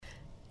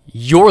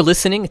You're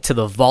listening to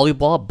the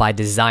Volleyball by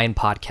Design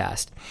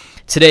podcast.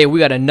 Today, we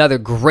got another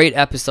great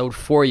episode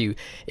for you.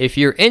 If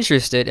you're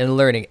interested in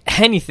learning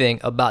anything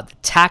about the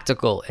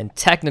tactical and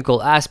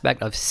technical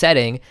aspect of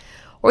setting,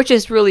 or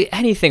just really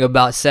anything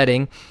about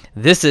setting,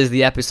 this is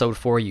the episode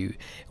for you.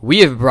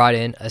 We have brought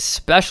in a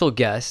special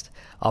guest,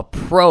 a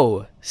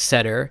pro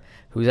setter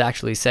who's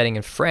actually setting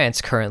in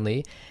France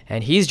currently,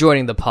 and he's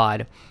joining the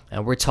pod,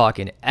 and we're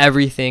talking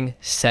everything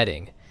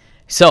setting.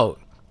 So,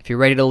 if you're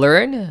ready to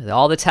learn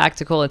all the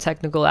tactical and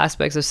technical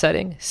aspects of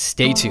setting,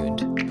 stay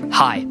tuned.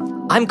 Hi,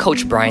 I'm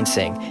Coach Brian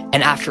Singh,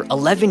 and after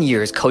 11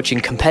 years coaching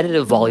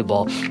competitive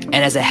volleyball and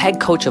as a head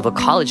coach of a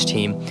college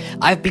team,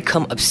 I've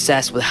become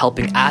obsessed with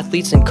helping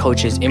athletes and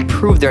coaches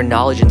improve their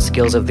knowledge and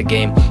skills of the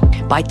game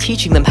by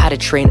teaching them how to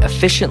train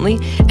efficiently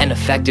and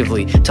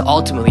effectively to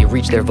ultimately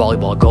reach their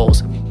volleyball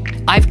goals.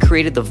 I've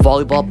created the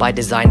Volleyball by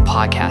Design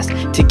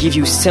podcast to give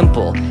you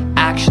simple,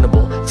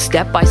 actionable,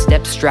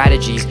 step-by-step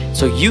strategies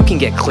so you can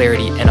get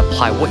clarity and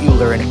apply what you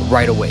learn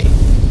right away.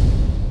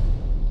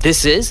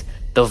 This is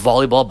the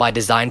Volleyball by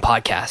Design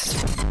podcast.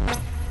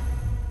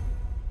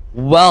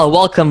 Well,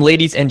 welcome,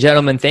 ladies and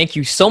gentlemen. Thank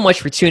you so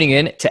much for tuning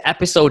in to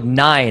episode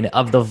 9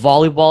 of the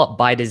Volleyball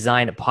by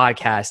Design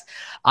podcast.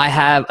 I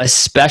have a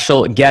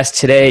special guest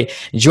today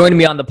joining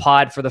me on the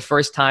pod for the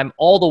first time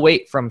all the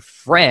way from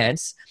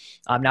France.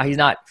 Now, he's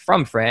not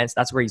from France.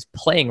 That's where he's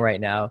playing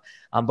right now.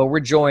 But we're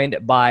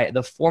joined by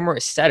the former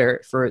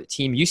setter for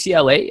Team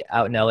UCLA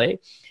out in LA.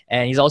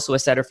 And he's also a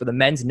setter for the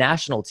men's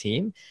national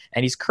team.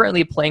 And he's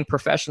currently playing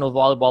professional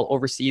volleyball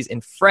overseas in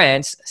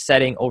France,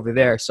 setting over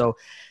there. So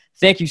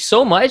thank you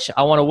so much.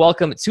 I want to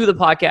welcome to the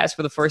podcast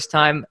for the first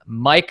time,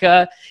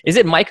 Micah. Is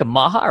it Micah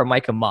Maha or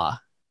Micah Ma?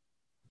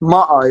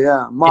 Maha,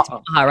 yeah. Maha.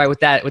 It's Maha, right? With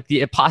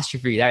the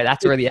apostrophe.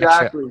 That's where the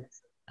extra.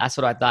 That's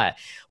what I thought.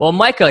 Well,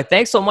 Micah,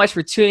 thanks so much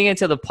for tuning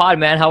into the pod,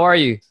 man. How are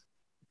you?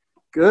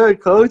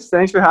 Good, Coach.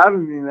 Thanks for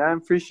having me, man.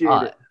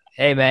 Appreciate it.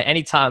 Hey, man,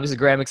 anytime. This is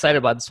great. I'm excited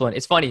about this one.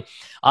 It's funny.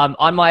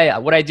 On my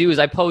what I do is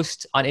I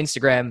post on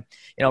Instagram,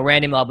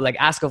 randomly, I'll be like,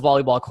 ask a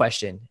volleyball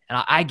question.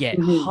 And I get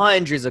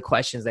hundreds of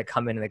questions that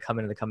come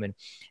in.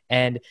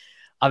 And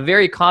a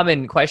very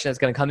common question that's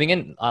going to coming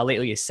in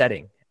lately is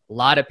setting. A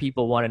lot of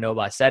people want to know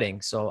about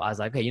setting. So I was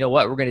like, hey, you know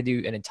what? We're going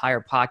to do an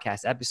entire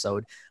podcast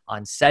episode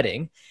on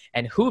setting.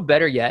 And who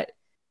better yet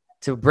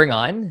to bring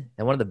on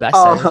than one of the best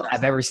setters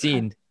I've ever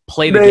seen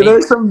play the game.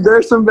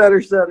 There's some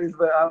better setters,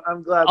 but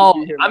I'm glad to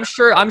be here.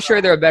 I'm sure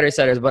there are better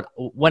setters. But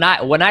when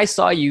I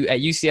saw you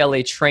at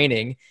UCLA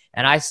training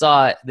and I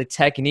saw the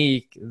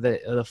technique,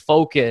 the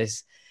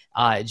focus,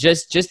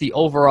 just the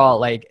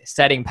overall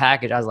setting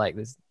package, I was like,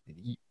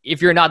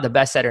 if you're not the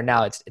best setter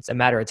now, it's a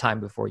matter of time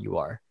before you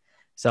are.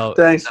 So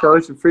thanks,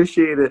 Coach.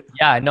 Appreciate it.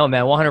 Yeah, no,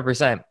 man,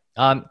 100%.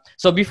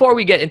 So before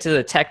we get into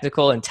the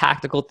technical and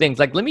tactical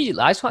things, I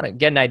just want to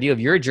get an idea of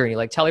your journey.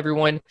 Tell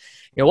everyone,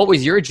 what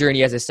was your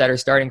journey as a setter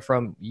starting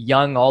from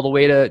young all the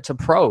way to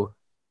pro?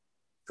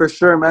 For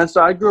sure, man.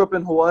 So I grew up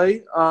in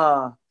Hawaii.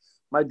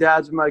 My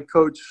dad's been my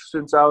coach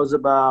since I was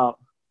about,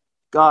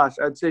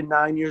 I'd say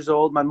 9 years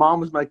old. My mom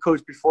was my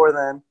coach before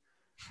then.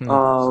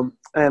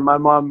 And my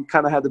mom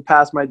kind of had to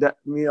pass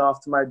me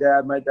off to my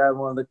dad. My dad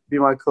wanted to be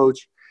my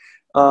coach.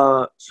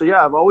 So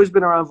yeah, I've always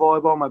been around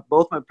volleyball.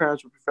 Both my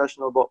parents were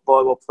professional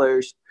volleyball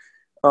players.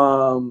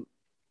 My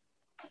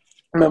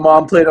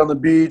mom played on the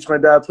beach. My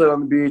dad played on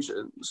the beach,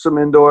 some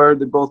indoor.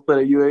 They both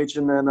played at UH.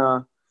 And then,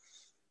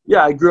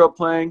 I grew up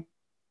playing.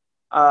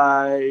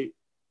 I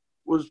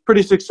was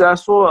pretty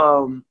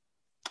successful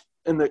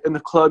in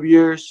the club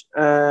years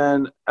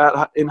and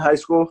in high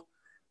school.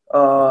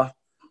 So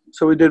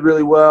we did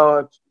really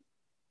well.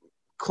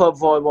 Club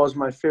volleyball is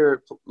my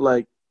favorite,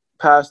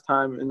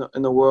 pastime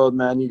in the world,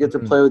 man. You get to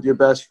play with your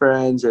best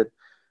friends, and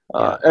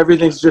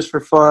everything's just for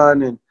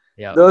fun, and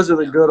those are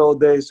the good old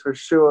days for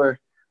sure.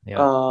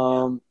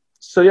 And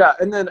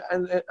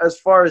as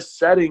far as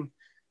setting,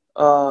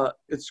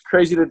 it's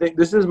crazy to think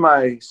this is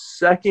my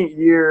second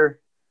year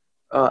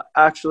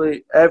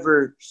actually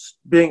ever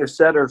being a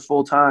setter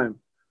full time.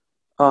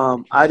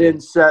 I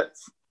didn't set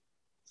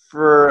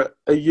for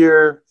a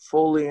year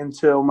fully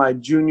until my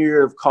junior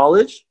year of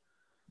college.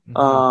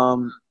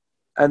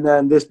 And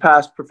then this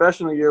past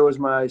professional year was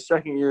my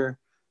second year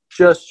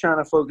just trying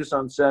to focus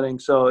on setting.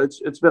 So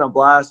it's been a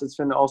blast. It's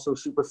been also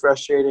super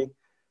frustrating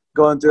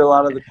going through a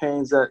lot of the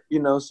pains that,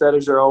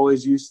 setters are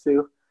always used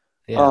to.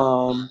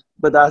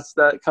 But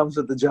that comes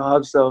with the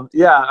job. So,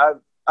 yeah,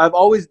 I've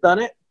always done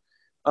it.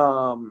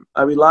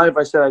 I'd be lying if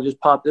I said I just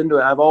popped into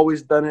it. I've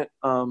always done it.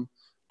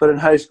 But in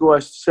high school, I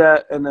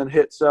set and then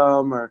hit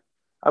some. Or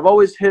I've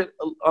always hit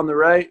on the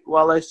right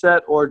while I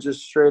set or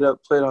just straight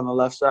up played on the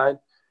left side.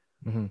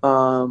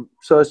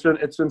 So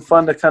it's been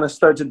fun to kind of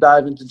start to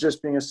dive into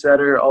just being a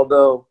setter,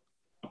 although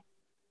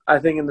I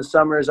think in the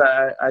summers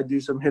I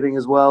do some hitting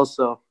as well,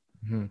 so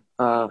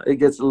it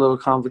gets a little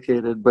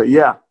complicated, but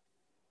yeah.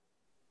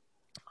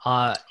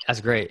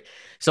 That's great.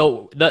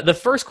 So the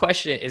first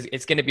question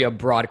it's going to be a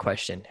broad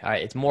question. All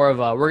right, it's more of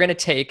a we're going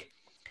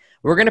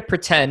to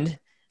pretend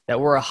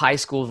that we're a high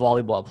school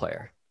volleyball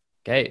player.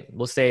 Okay,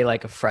 we'll say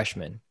like a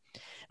freshman.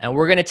 and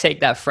we're going to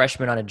take that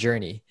freshman on a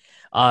journey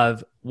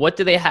of what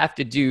do they have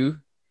to do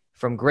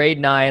from grade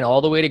 9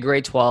 all the way to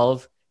grade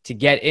 12 to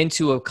get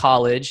into a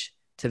college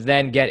to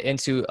then get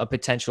into a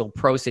potential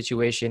pro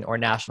situation or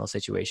national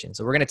situation.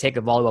 So we're going to take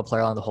a volleyball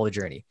player on the whole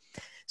journey.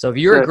 So if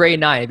you're a grade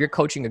 9, if you're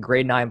coaching a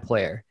grade 9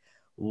 player,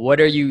 what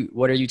are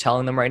you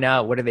telling them right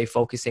now? What are they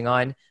focusing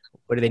on?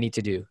 What do they need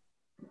to do?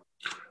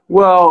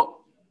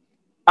 Well,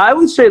 I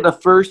would say the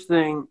first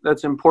thing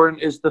that's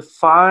important is to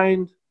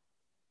find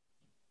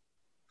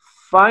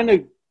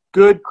a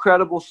good,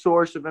 credible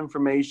source of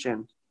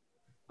information.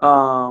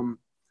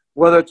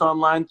 Whether it's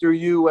online through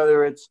you,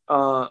 whether it's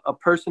a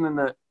person in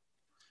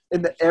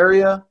the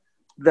area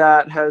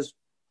that has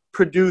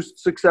produced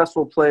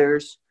successful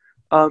players,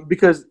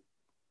 because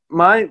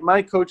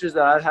my coaches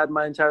that I've had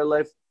my entire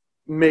life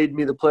made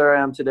me the player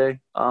I am today,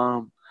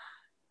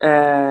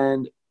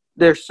 and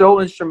they're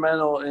so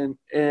instrumental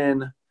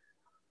in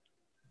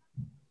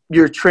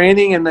your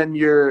training and then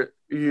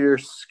your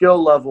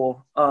skill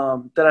level,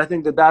 that I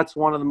think that's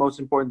one of the most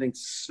important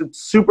things.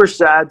 It's super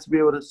sad to be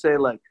able to say,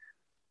 like,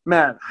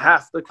 man,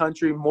 half the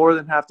country, more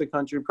than half the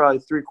country, probably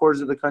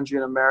 3/4 of the country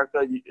in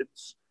America,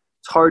 it's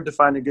hard to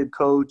find a good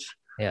coach.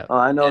 Yeah.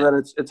 I know that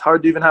it's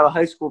hard to even have a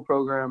high school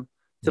program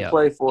to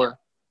play for.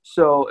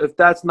 So if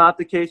that's not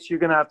the case, you're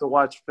going to have to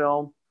watch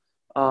film.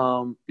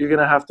 You're going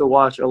to have to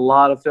watch a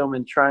lot of film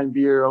and try and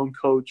be your own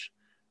coach.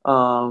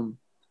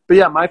 But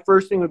yeah, my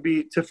first thing would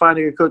be to find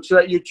a good coach so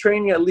that you're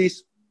training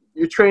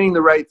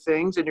the right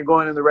things and you're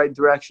going in the right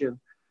direction,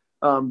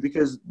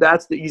 because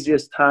that's the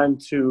easiest time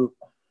to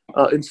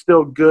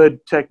instill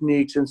good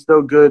techniques,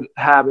 instill good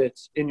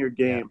habits in your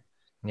game.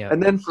 Yeah.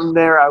 And then from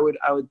there, I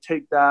would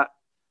take that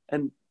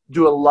and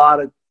do a lot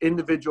of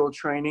individual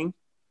training,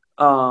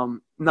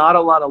 not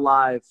a lot of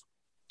live.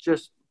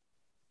 Just,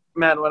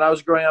 man, when I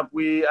was growing up,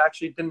 we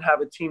actually didn't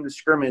have a team to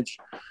scrimmage.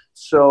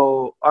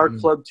 So our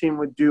club team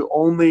would do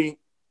only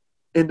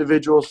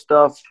individual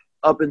stuff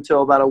up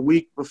until about a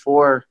week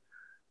before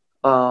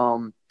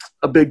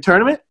a big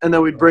tournament. And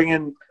then we'd bring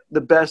in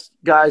the best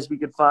guys we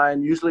could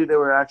find. Usually they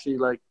were actually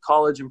like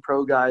college and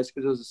pro guys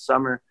because it was the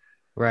summer.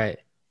 Right.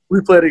 We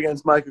played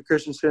against Micah,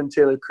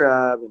 Taylor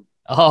Crabb.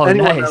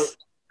 And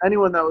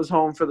anyone that was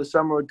home for the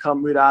summer would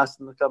come. We'd ask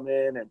them to come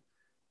in, and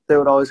they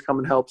would always come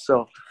and help.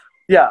 So,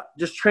 yeah,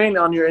 just train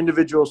on your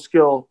individual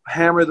skill.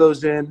 Hammer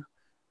those in.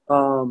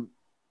 A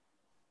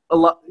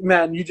lot,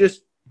 man, you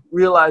just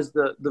realize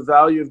the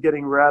value of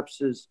getting reps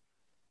is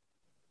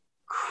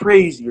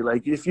crazy.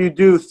 Like, if you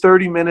do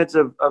 30 minutes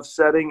of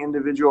setting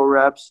individual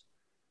reps,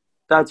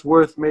 that's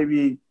worth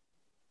maybe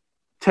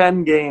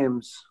 10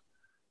 games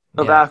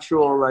of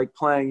actual, like,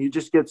 playing. You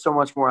just get so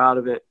much more out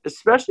of it,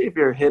 especially if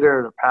you're a hitter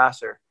or a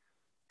passer,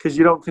 because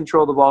you don't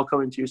control the ball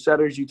coming to you.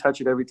 Setters, you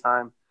touch it every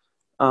time.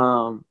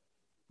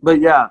 But,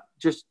 yeah,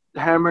 just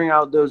hammering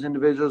out those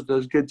individuals,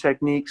 those good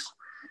techniques.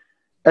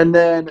 And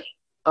then,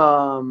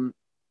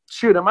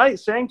 shoot, am I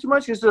saying too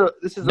much? This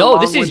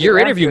is your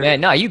interview,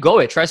 man. No, you go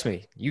it. Trust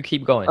me. You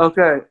keep going.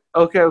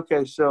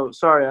 Okay. So,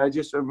 sorry.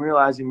 I'm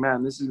realizing,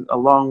 man, this is a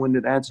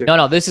long-winded answer.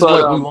 No, this is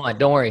what we want.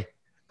 Don't worry.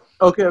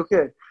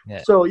 Okay.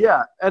 Yeah. So,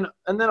 yeah, and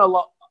then a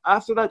lot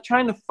after that,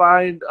 trying to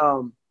find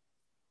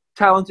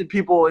talented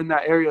people in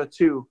that area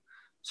too,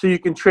 so you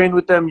can train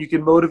with them. You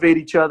can motivate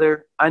each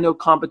other. I know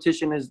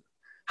competition is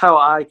how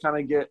I kind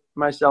of get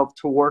myself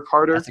to work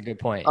harder. That's a good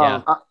point.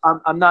 Yeah.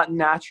 I'm not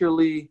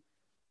naturally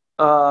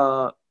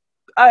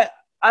I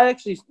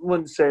actually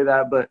wouldn't say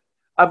that, but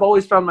I've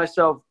always found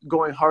myself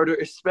going harder,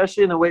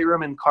 especially in the weight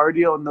room and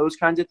cardio and those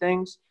kinds of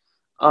things.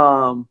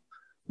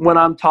 When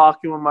I'm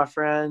talking with my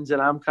friends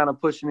and I'm kind of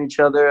pushing each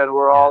other and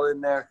we're all in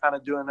there kind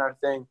of doing our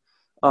thing,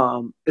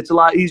 it's a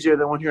lot easier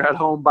than when you're at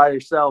home by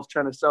yourself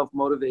trying to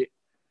self-motivate.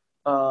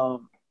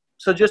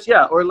 So just,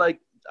 or like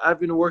I've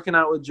been working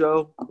out with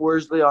Joe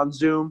Worsley on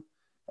Zoom,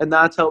 and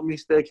that's helped me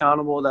stay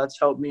accountable. That's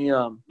helped me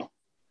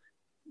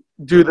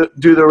do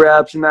the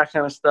reps and that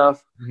kind of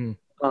stuff.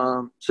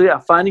 Mm-hmm. So yeah,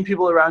 finding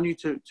people around you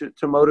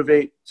to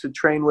motivate, to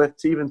train with,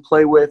 to even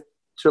play with,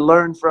 to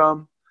learn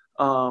from,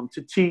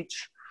 to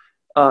teach,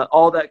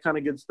 all that kind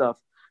of good stuff.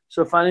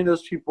 So finding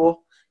those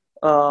people,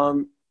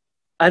 and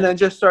then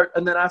just start.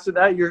 And then after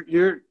that,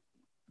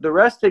 the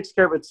rest takes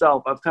care of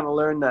itself. I've kind of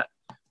learned that,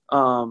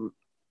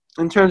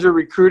 in terms of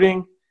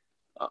recruiting,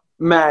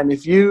 man,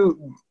 if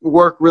you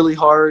work really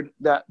hard,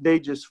 that they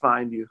just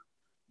find you.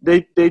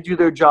 They do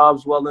their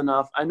jobs well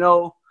enough. I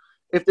know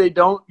if they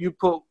don't, you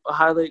put a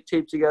highlight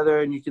tape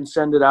together and you can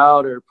send it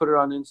out or put it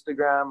on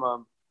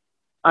Instagram.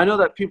 I know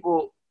that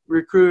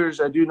recruiters,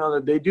 I do know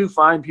that they do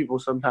find people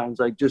sometimes,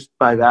 like just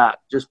by that,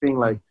 just being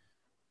like,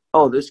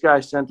 oh, this guy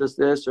sent us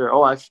this, or,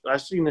 oh,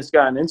 I've seen this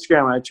guy on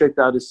Instagram and I checked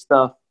out his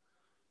stuff.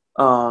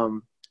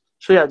 So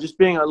yeah, just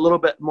being a little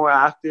bit more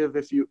active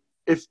if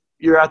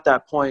you're at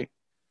that point.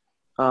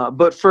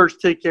 But first,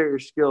 take care of your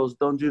skills.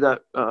 Don't do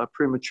that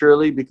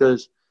prematurely,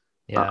 because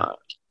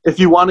if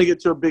you want to get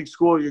to a big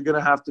school, you're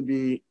going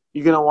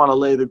to want to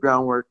lay the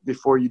groundwork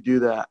before you do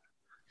that.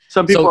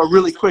 Some people are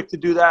really quick to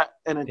do that,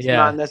 and it's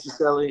not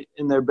necessarily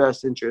in their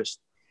best interest.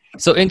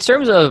 So in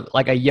terms of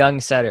like a young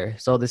setter,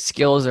 so the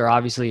skills are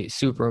obviously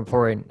super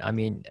important. I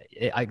mean,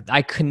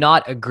 I could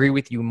not agree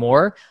with you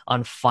more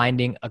on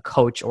finding a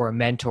coach or a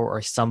mentor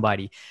or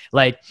somebody.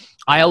 Like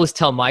I always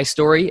tell my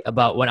story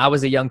about when I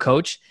was a young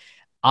coach.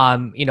 I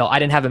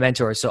didn't have a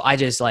mentor, so I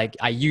just like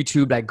I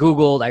YouTubed, I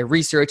Googled, I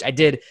researched, I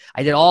did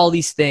all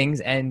these things,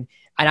 and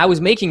I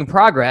was making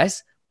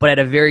progress, but at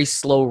a very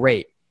slow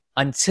rate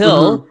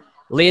until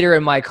Mm-hmm. later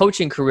in my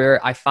coaching career,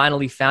 I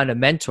finally found a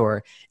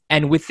mentor.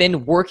 And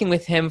within working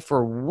with him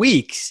for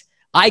weeks,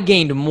 I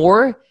gained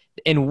more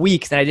in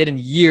weeks than I did in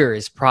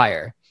years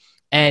prior.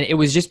 And it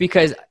was just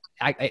because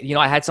I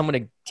had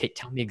someone to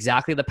tell me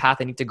exactly the path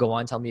I need to go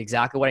on, tell me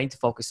exactly what I need to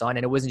focus on.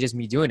 And it wasn't just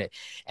me doing it.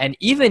 And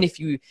even if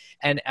you,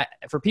 and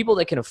for people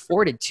that can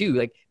afford it too,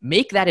 like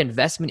make that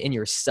investment in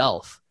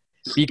yourself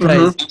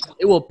because Mm-hmm.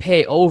 it will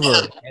pay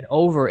over and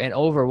over and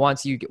over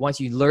once you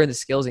learn the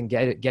skills and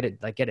get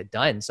it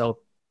done. So,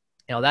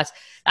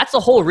 that's the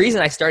whole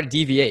reason I started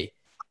DVA.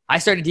 I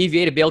started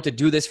DVA to be able to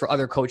do this for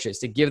other coaches,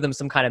 to give them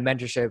some kind of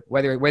mentorship,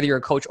 whether you're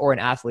a coach or an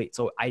athlete.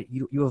 So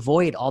you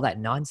avoid all that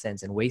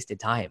nonsense and wasted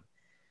time.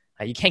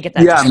 You can't get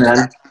that Yeah, time man.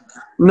 back.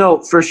 No,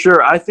 for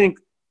sure. I think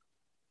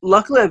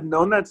luckily I've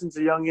known that since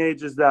a young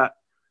age is that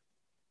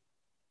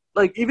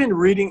like even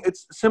reading,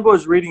 it's simple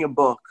as reading a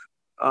book.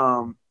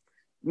 Um,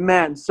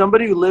 Man,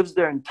 somebody who lives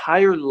their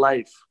entire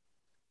life,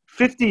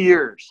 50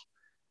 years,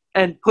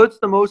 and puts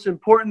the most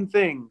important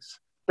things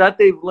that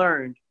they've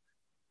learned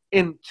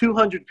in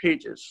 200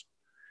 pages.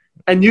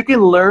 And you can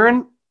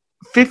learn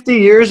 50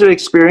 years of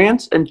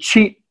experience and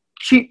cheat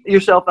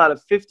yourself out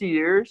of 50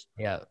 years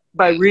Yeah,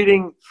 by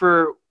reading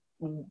for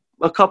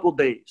a couple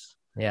days.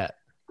 yeah,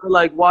 Or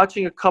like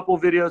watching a couple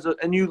videos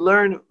and you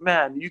learn,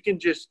 man, you can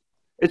just,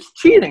 it's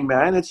cheating,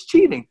 man. It's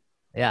cheating.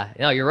 yeah.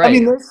 No, you're I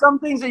mean, right. there's some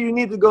things that you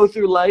need to go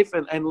through life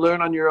and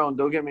learn on your own.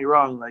 Don't get me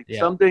wrong. Like Yeah,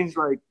 some things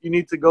like you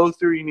need to go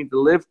through, you need to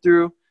live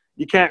through.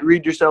 You can't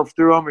read yourself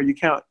through them or you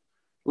can't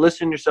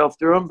listen yourself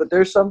through them. But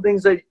there's some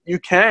things that you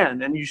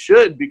can and you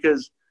should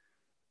because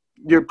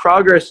your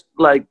progress,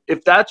 like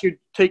if that's your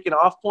taking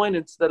off point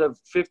instead of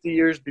 50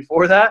 years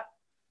before that,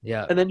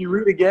 yeah. and then you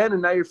read again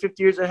and now you're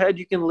 50 years ahead,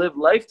 you can live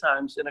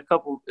lifetimes in a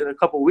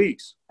couple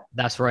weeks.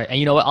 That's right. And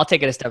you know what? I'll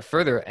take it a step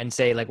further and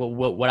say like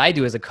what I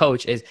do as a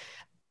coach is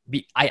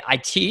I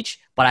teach,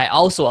 but I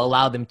also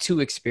allow them to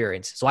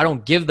experience. So I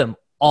don't give them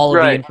all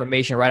of the Right.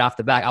 information right off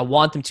the bat. I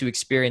want them to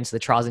experience the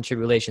trials and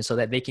tribulations so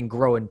that they can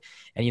grow and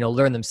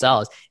learn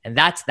themselves. And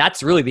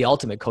that's really the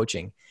ultimate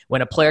coaching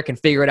when a player can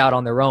figure it out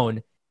on their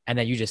own and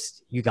then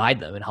you guide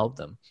them and help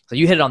them. So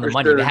you hit it on the For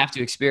money. They sure. have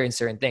to experience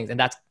certain things. And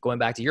that's going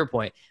back to your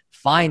point.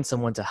 Find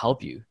someone to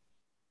help you.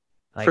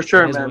 For Like it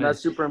sure, is man. what it That's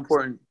is. super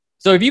important.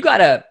 So if you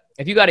got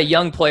a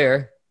young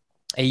player,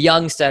 a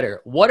young setter,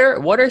 what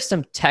are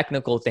some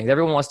technical things?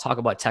 Everyone wants to talk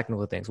about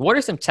technical things. What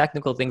are some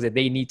technical things that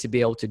they need to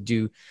be able to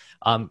do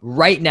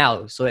right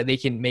now so that they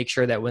can make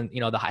sure that when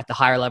at the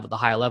higher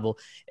level,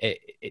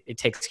 it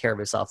takes care of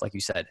itself, like you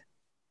said.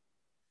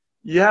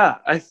 Yeah,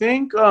 I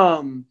think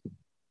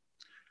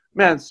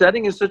man,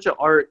 setting is such an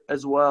art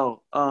as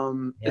well.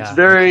 It's Yeah.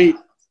 very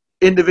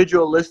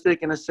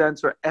individualistic in a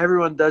sense where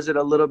everyone does it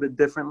a little bit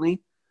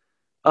differently.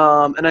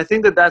 And I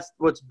think that that's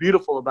what's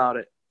beautiful about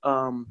it.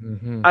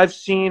 Hmm. I've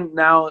seen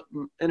now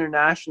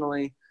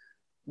internationally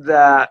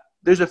that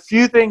there's a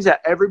few things that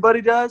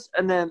everybody does,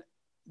 and then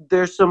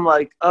there's some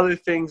like other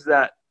things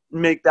that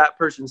make that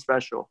person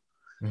special.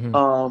 Hmm.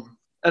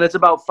 And it's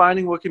about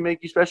finding what can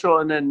make you special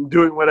and then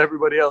doing what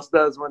everybody else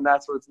does when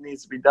that's what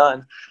needs to be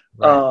done.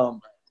 Right.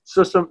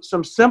 So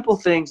some simple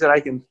things that I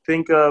can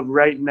think of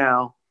right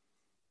now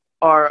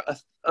are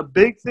a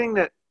big thing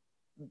that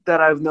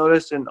I've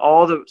noticed in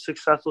all the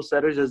successful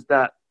setters is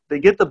that they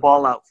get the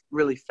ball out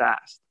really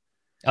fast.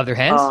 Of their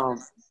hands. Um,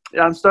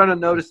 yeah, I'm starting to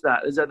notice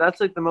that's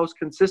like the most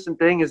consistent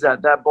thing is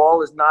that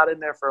ball is not in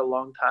there for a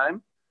long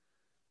time,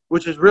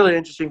 which is really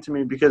interesting to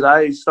me because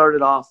I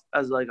started off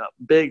as like a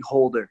big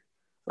holder,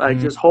 like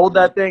Mm. just hold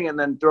that thing and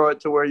then throw it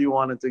to where you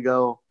want it to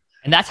go.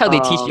 And that's how they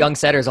teach Um, young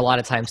setters a lot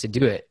of times to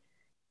do it.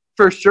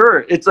 for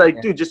sure, it's like,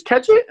 Yeah. dude, just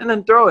catch it and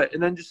then throw it,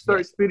 and then just Yeah.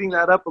 start speeding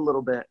that up a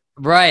little bit.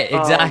 Right. Um,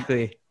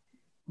 Exactly.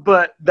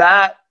 but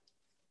that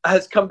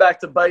has come back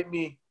to bite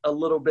me a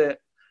little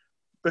bit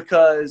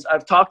because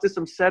I've talked to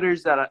some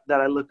setters that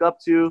I look up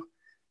to,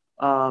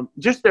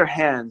 just their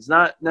hands,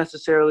 not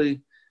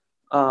necessarily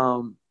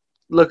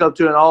look up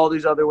to in all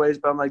these other ways.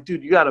 But I'm like,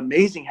 dude, you got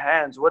amazing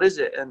hands. What is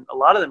it? And a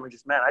lot of them are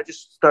just, man, I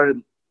just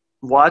started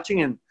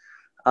watching and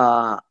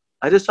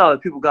I just saw that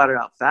people got it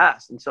out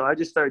fast. And so I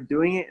just started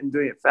doing it and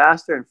doing it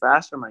faster and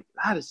faster. I'm like,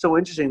 that is so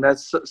interesting.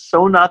 That's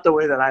so not the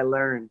way that I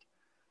learned.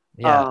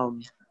 Yeah.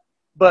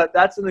 But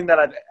that's something that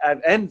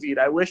I've envied.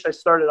 I wish I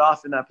started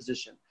off in that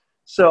position.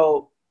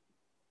 So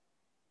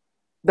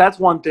that's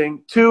one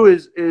thing. Two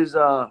is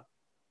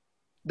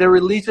their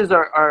releases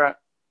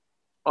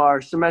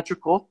are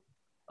symmetrical.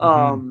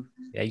 Hmm.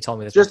 Yeah. You told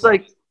me this Just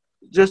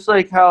before.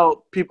 like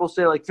how people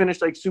say like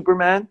finish like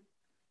Superman.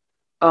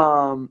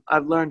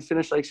 I've learned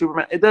finish like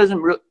Superman. It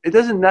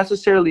doesn't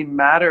necessarily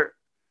matter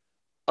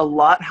a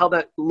lot how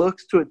that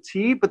looks to a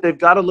T, but they've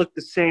got to look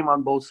the same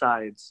on both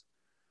sides.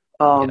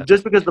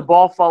 Just because the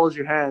ball follows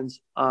your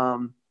hands,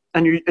 and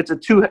it's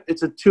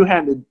a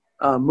two-handed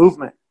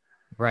movement.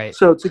 Right.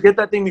 So to get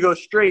that thing to go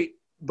straight,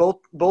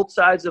 both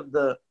sides of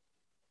the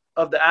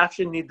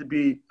action need to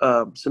be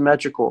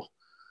symmetrical.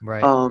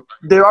 Right.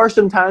 There are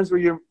some times where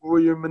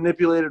you're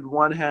manipulated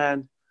one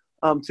hand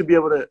to be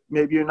able to,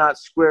 maybe you're not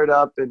squared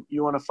up and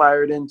you want to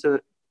fire it into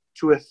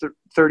a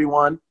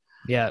 31.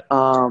 Yeah.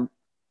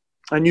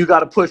 And you got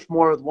to push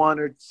more with one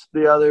or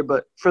the other,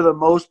 but for the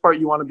most part,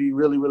 you want to be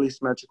really, really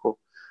symmetrical.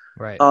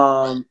 Right.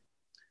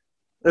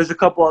 There's a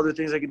couple other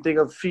things I can think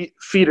of.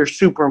 Feet are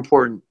super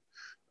important.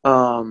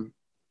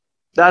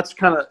 That's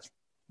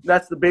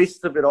the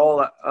basis of it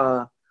all.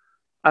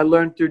 I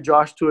learned through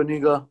Josh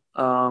Tuaniga,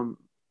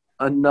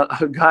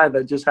 a guy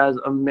that just has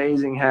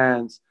amazing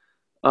hands.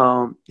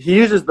 He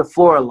uses the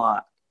floor a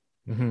lot.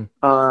 Mm-hmm.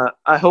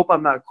 I hope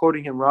I'm not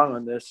quoting him wrong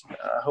on this.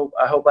 I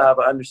hope I have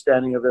an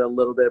understanding of it a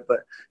little bit. But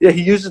yeah,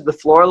 he uses the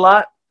floor a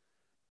lot,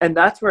 and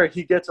that's where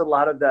he gets a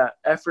lot of that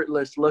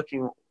effortless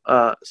looking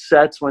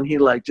sets when he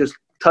like just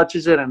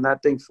touches it and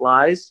that thing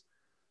flies.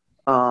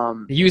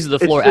 He uses the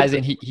floor as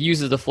in he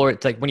uses the floor.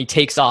 It's like when he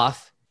takes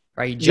off,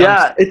 right? He jumps.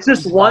 Yeah, it's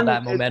just one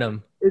that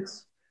momentum.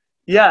 It's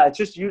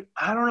just you.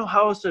 I don't know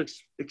how else to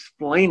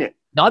explain it.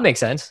 No, that makes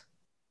sense.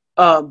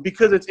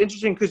 Because it's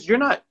interesting because you're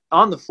not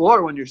on the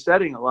floor when you're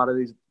setting a lot of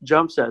these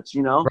jump sets,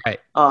 you know? Right.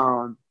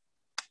 So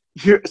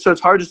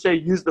it's hard to say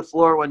use the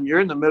floor when you're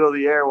in the middle of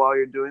the air while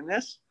you're doing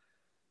this.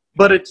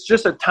 But it's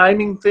just a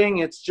timing thing.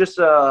 It's just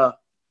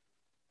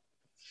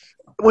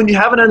when you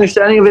have an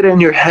understanding of it in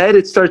your head,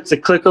 it starts to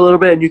click a little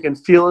bit and you can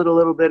feel it a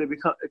little bit. It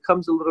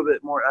comes a little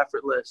bit more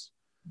effortless.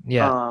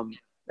 Yeah.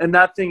 And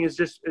that thing is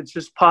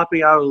just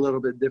popping out a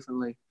little bit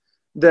differently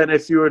than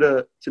if you were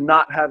to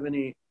not have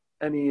any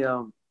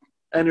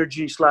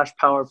energy /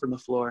 power from the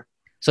floor.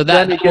 So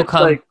that will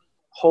come like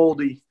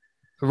holdy.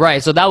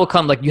 Right. So that will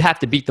come like you have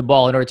to beat the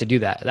ball in order to do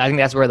that. I think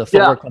that's where the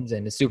footwork comes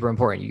in. It's super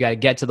important. You got to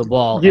get to the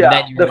ball. Yeah. And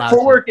then you're the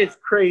footwork is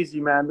crazy,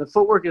 man. The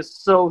footwork is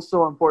so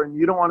important.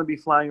 You don't want to be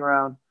flying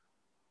around.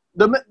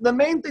 The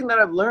main thing that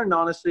I've learned,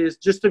 honestly, is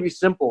just to be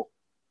simple.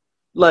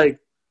 Like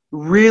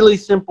really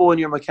simple in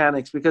your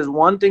mechanics, because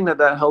one thing that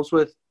helps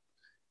with,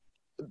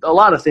 a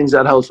lot of things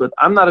that helps with,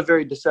 I'm not a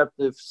very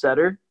deceptive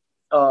setter.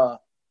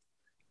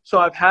 So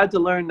I've had to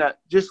learn that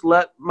just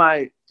let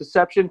my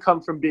deception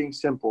come from being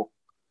simple.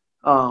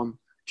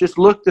 Just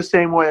look the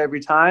same way every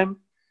time.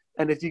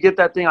 And if you get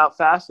that thing out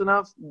fast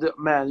enough,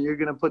 man, you're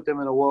going to put them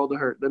in a world of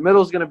hurt. The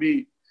middle is going to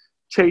be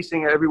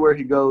chasing everywhere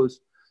he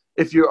goes.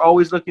 If you're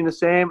always looking the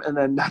same and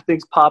then that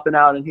thing's popping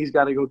out and he's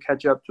got to go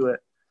catch up to it.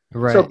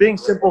 Right. So being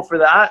simple for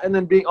that, and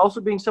then being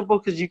simple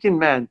because you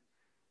can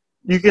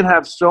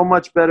have so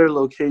much better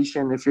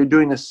location if you're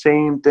doing the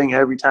same thing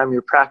every time.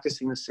 You're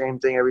practicing the same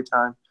thing every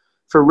time.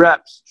 For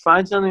reps,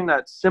 find something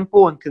that's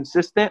simple and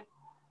consistent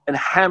and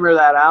hammer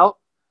that out,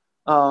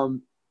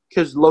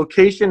 because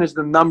location is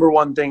the number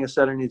one thing a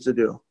setter needs to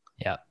do.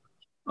 Yeah.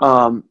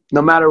 No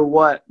matter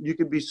what, you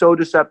could be so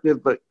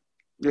deceptive, but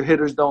your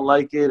hitters don't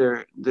like it,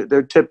 or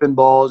they're tipping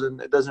balls,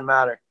 and it doesn't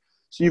matter.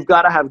 So you've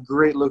got to have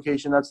great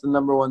location. That's the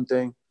number one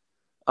thing.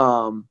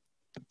 And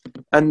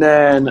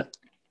then,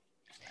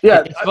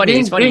 yeah, it's funny.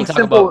 Being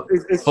simple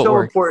is so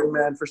important,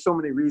 man, for so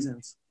many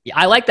reasons. Yeah,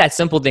 I like that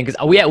simple thing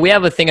because we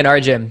have a thing in our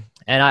gym,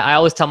 and I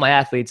always tell my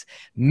athletes,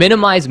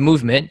 minimize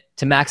movement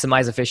to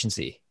maximize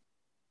efficiency.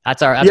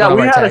 That's one of we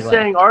our had a taglines.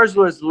 saying. Ours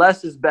was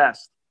less is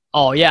best.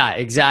 Oh yeah,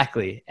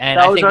 exactly. And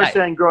that was our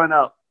saying growing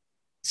up.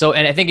 So,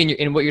 and I think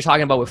in what you're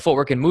talking about with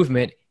footwork and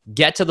movement,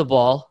 get to the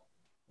ball,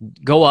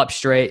 go up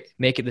straight,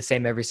 make it the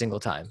same every single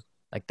time.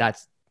 Like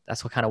that's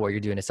what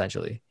you're doing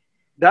essentially.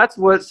 That's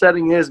what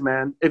setting is,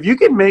 man. If you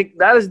can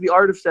that is the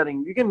art of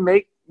setting. You can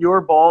make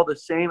your ball the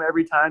same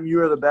every time.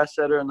 You are the best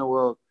setter in the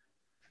world.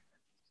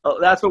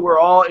 That's what we're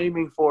all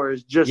aiming for,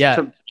 is just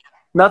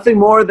nothing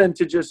more than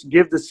to just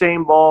give the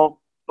same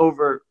ball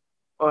over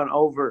and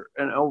over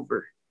and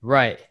over.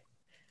 Right.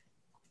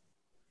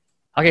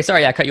 Okay,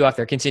 sorry, I cut you off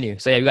there. Continue.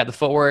 So, we got the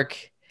footwork,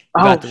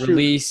 we got the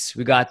release,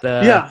 we got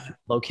the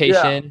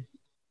location.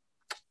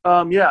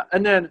 Yeah.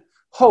 And then,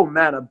 oh,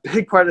 man, a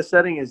big part of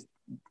setting is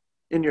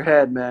in your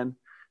head, man.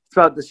 It's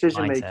about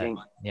decision-making.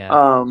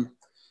 Yeah.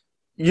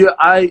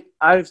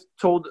 I've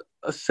told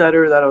a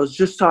setter that I was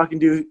just talking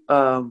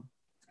to,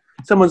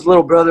 someone's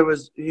little brother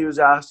was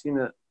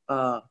asking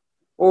what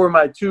were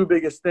my two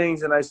biggest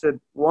things, and I said,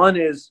 one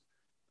is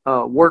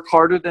work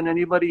harder than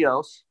anybody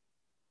else,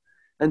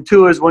 and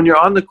two is when you're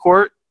on the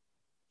court,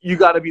 you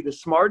got to be the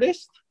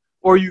smartest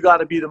or you got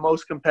to be the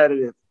most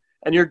competitive,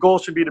 and your goal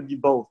should be to be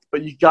both,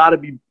 but you got to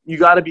be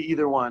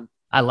either one.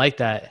 I like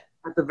that.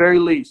 At the very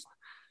least.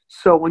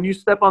 So when you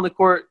step on the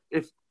court,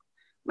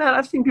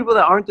 I've seen people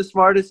that aren't the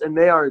smartest and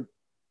they are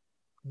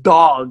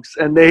dogs,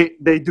 and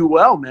they do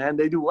well, man.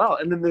 They do well.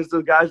 And then there's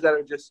the guys that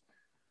are just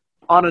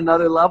on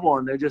another level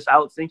and they're just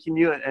out thinking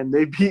you, and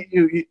they beat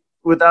you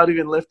without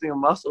even lifting a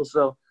muscle.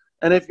 So,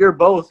 and if you're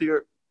both,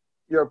 you're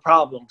a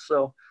problem.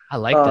 So I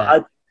like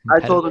that. I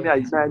told him, yeah,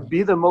 man,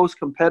 be the most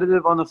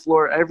competitive on the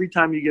floor every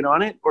time you get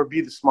on it, or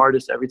be the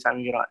smartest every time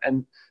you get on it.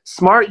 And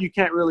smart, you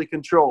can't really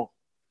control.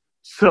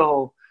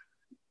 So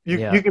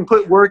you can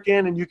put work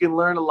in and you can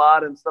learn a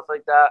lot and stuff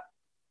like that.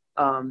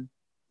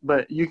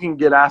 But you can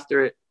get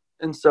after it.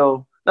 And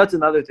so that's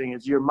another thing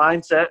is your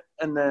mindset,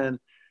 and then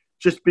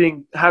just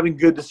having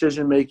good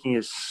decision making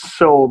is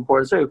so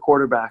important. It's like a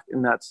quarterback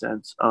in that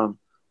sense.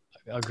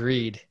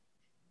 Agreed.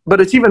 But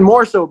it's even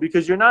more so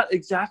because you're not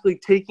exactly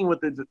taking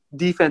what the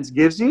defense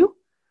gives you.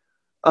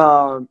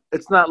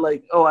 It's not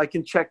like, oh, I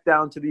can check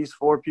down to these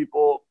 4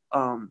 people.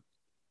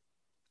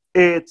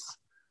 It's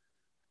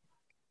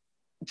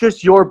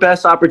just your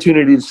best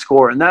opportunity to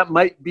score. And that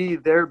might be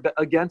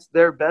against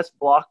their best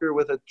blocker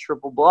with a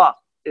triple block.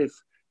 If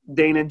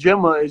Dane and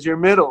Jimma is your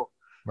middle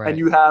and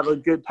you have a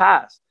good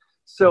pass.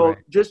 So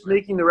just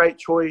making the right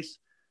choice.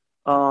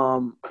 A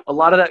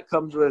lot of that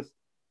comes with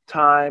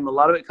time. A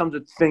lot of it comes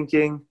with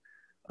thinking,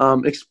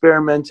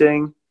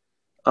 experimenting.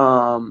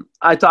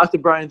 I talked to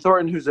Brian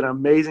Thornton, who's an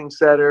amazing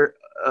setter,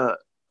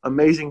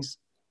 amazing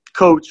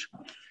coach.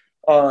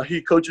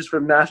 He coaches for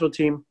the national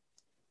team.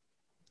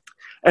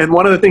 And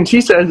one of the things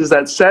he says is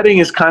that setting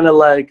is kind of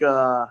like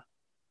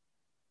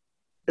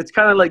it's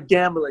kind of like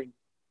gambling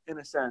in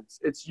a sense.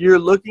 You're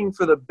looking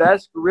for the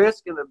best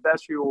risk and the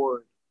best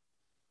reward.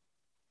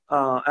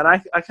 And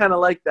I kind of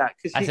like that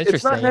because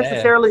it's not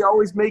necessarily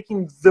always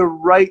making the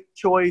right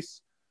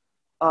choice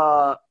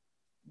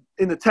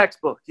in the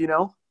textbook, you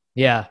know?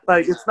 Yeah.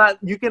 Like it's not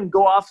 – you can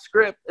go off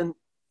script and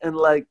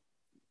like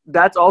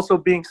that's also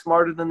being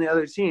smarter than the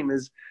other team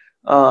is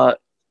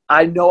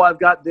I know I've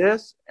got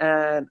this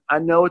and I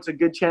know it's a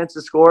good chance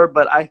to score,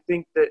 but I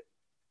think that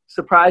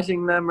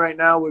surprising them right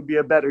now would be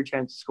a better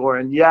chance to score.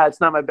 And, yeah, it's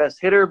not my best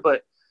hitter,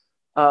 but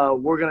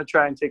we're going to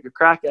try and take a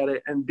crack at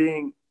it. And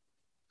being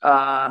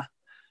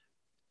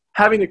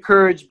having the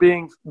courage,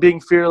 being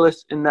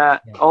fearless in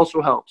that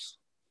also helps.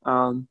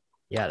 Man,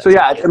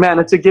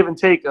 it's a give and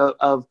take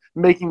of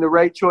making the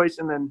right choice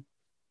and then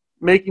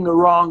making the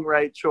wrong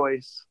right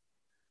choice.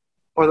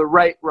 Or the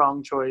right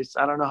wrong choice.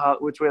 I don't know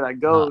which way that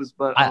goes,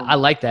 but I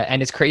like that,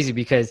 and it's crazy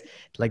because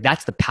like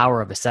that's the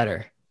power of a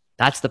setter.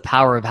 That's the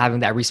power of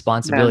having that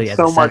responsibility as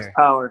a setter. So much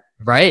power,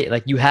 right?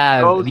 Like you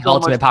have the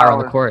ultimate power on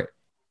the court.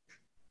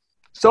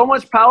 So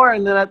much power,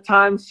 and then at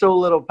times so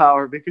little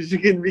power because you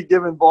can be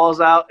giving balls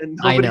out and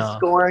nobody's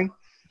scoring.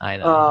 I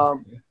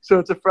know. So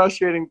it's a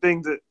frustrating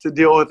thing to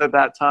deal with at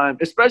that time,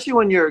 especially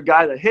when you're a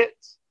guy that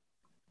hits.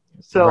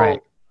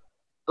 So.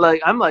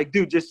 Like, I'm like,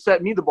 dude, just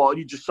set me the ball.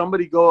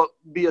 Somebody go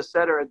be a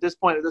setter. At this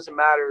point, it doesn't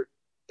matter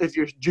if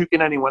you're juking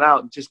anyone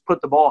out. Just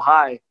put the ball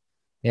high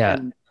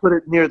and put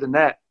it near the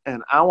net.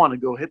 And I want to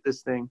go hit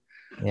this thing.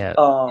 Yeah.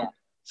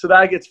 So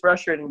that gets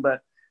frustrating.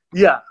 But,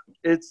 yeah,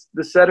 it's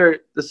the setter.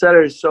 The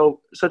setter is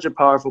such a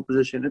powerful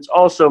position. It's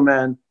also,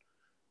 man,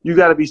 you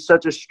got to be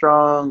such a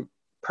strong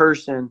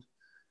person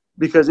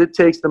because it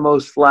takes the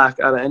most flack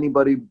out of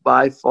anybody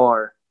by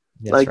far.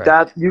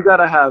 That, you got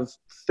to have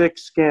thick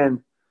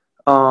skin.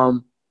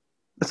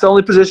 It's the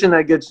only position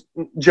that gets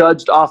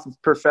judged off of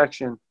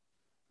perfection.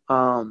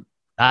 That's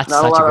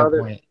such a good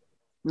point.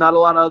 Not a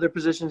lot of other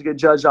positions get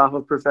judged off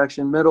of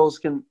perfection. Middles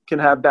can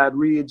have bad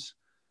reads.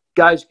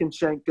 Guys can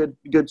shank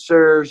good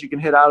serves. You can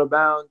hit out of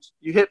bounds.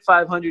 You hit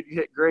 500, you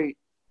hit great.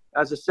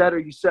 As a setter,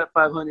 you set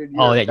 500,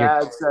 you're a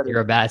bad setter.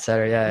 You're a bad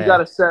setter, You got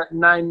to set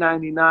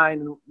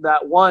 999, and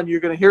that one, you're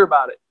going to hear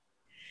about it.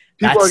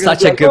 People That's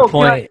such a good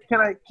point. Can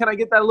I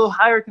get that a little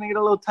higher? Can I get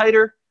a little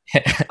tighter?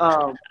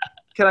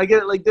 Can I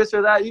get it like this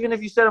or that? Even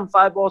if you set them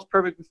 5 balls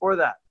perfect before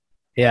that.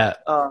 Yeah.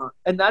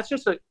 And that's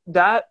just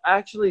that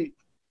actually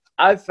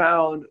I've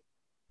found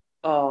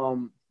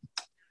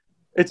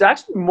it's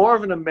actually more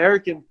of an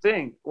American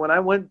thing. When I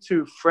went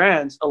to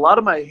France, a lot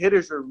of my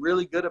hitters are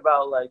really good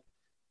about like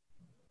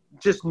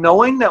just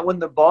knowing that when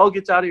the ball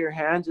gets out of your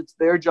hands, it's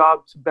their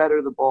job to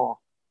better the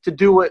ball, to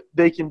do what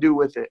they can do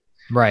with it.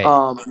 Right.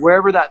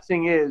 Wherever that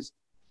thing is.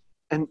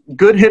 And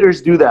good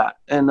hitters do that.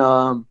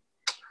 And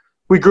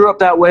we grew up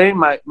that way.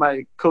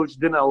 My coach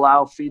didn't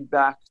allow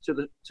feedback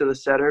to the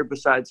setter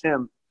besides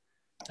him.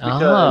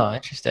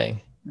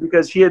 Interesting.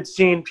 Because he had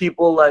seen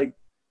people like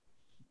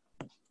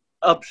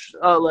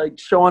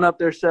showing up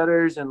their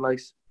setters and like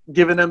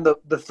giving them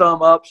the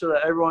thumb up so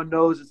that everyone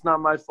knows it's not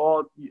my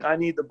fault. I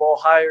need the ball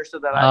higher so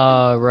that I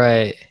can.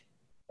 Right.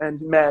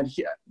 And man,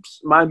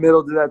 my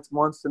middle did that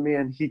once to me,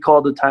 and he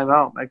called a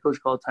timeout. My coach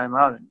called a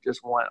timeout and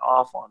just went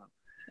off on him.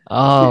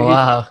 Oh,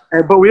 wow.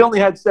 But we only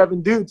had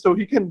 7 dudes, so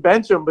he couldn't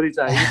bench him. But he's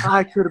like,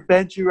 I could have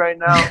benched you right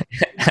now.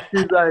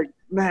 He's like,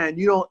 man,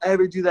 you don't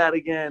ever do that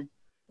again.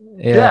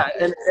 Yeah,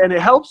 and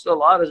it helps a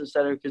lot as a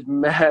setter because,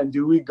 man,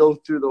 do we go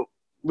through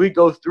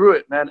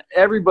it, man.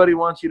 Everybody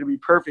wants you to be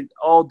perfect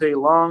all day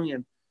long,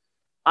 and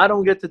I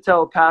don't get to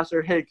tell a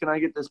passer, hey, can I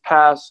get this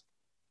pass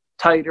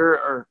tighter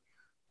or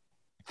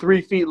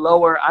 3 feet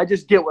lower? I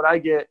just get what I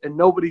get, and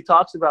nobody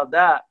talks about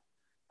that.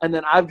 And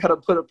then I've got to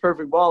put a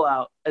perfect ball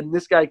out, and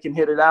this guy can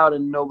hit it out,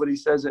 and nobody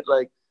says it.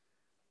 Like,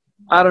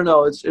 I don't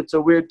know. It's a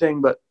weird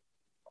thing, but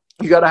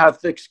you got to have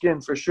thick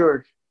skin for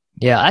sure.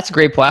 Yeah, that's a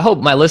great point. I hope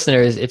my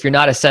listeners, if you're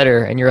not a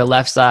setter and you're a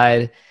left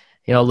side,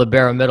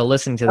 libero middle,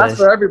 listening to That's this,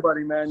 for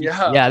everybody, man.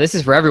 Yeah. yeah, this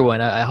is for everyone.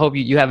 I hope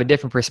you have a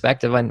different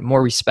perspective and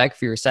more respect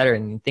for your setter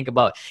and think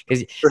about,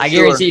 because For I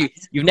sure. guarantee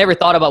you've never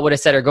thought about what a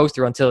setter goes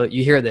through until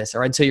you hear this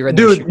or until you're in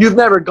their Dude, shoes. you've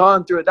never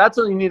gone through it. That's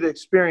what you need to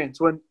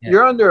experience. When Yeah.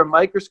 you're under a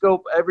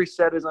microscope, every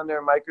set is under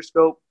a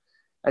microscope,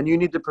 and you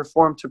need to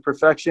perform to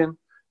perfection.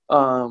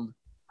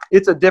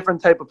 It's a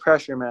different type of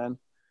pressure, man.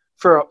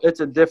 It's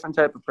a different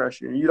type of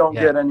pressure. You don't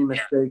get any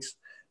mistakes.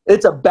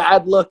 It's a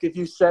bad look if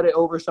you set it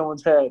over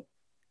someone's head.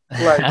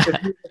 Like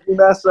if you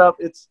mess up,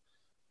 it's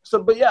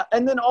so. But yeah,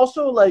 and then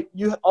also like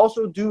you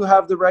also do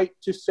have the right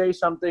to say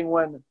something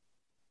when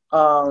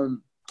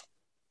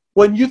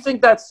you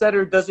think that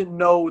setter doesn't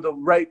know the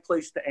right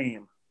place to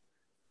aim.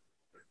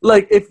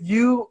 Like if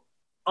you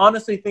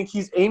honestly think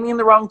he's aiming in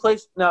the wrong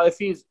place, now if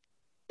he's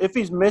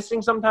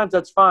missing sometimes,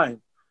 that's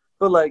fine.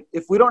 But like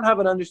if we don't have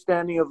an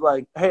understanding of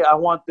like, hey, I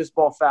want this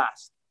ball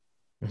fast,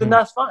 then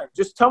that's fine.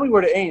 Just tell me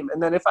where to aim,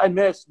 and then if I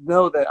miss,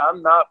 know that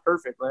I'm not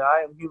perfect. Like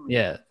I am human.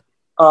 Yeah.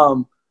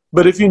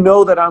 But if you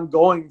know that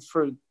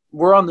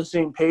we're on the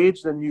same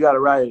page, then you got to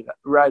ride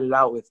it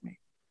out with me.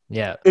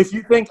 Yeah. If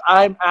you think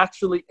I'm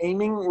actually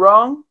aiming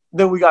wrong,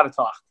 then we got to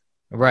talk.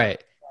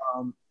 Right.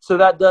 So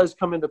that does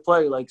come into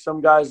play. Like some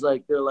guys,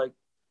 like they're like,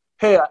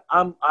 "Hey,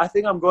 I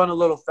think I'm going a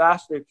little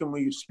faster. Can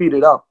we speed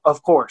it up?"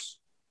 Of course.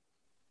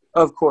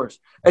 And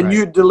Right.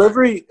 your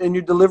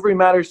delivery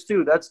matters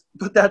too.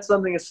 That's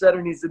something a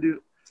setter needs to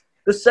do.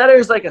 The setter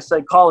is like a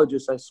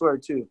psychologist, I swear,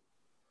 too.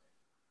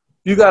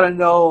 You got to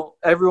know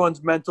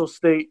everyone's mental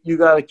state. You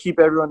got to keep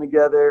everyone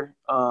together.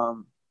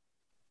 And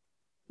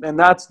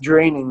that's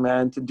draining,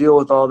 man, to deal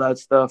with all that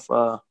stuff.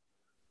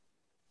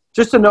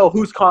 Just to know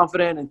who's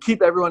confident and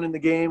keep everyone in the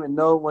game and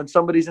know when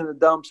somebody's in the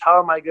dumps,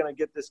 how am I going to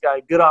get this guy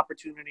a good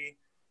opportunity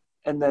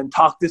and then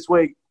talk this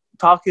guy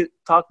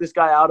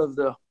out of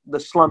the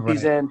slump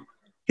he's in.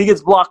 He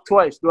gets blocked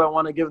twice. Do I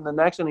want to give him the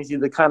next one? Is he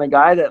the kind of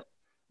guy that,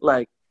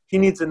 like, he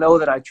needs to know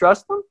that I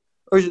trust him?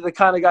 Or is he the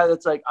kind of guy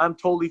that's like, I'm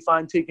totally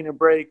fine taking a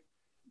break,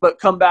 but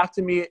come back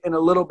to me in a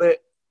little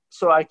bit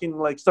so I can,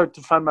 like, start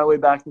to find my way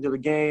back into the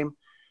game?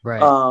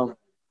 Right.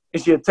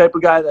 Is he a type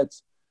of guy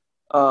that's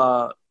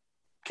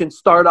can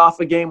start off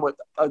a game with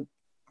a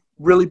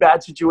really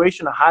bad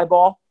situation, a high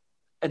ball,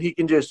 and he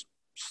can just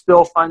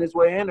still find his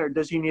way in? Or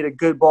does he need a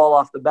good ball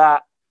off the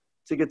bat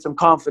to get some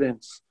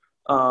confidence?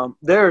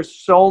 There's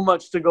so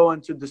much to go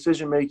into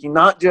decision-making,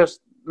 not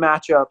just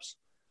matchups,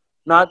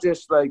 not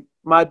just like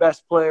my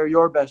best player,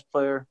 your best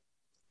player,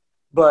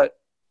 but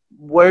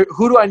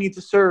who do I need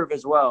to serve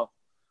as well?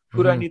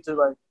 Who do I need to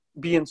like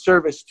be in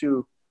service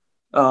to?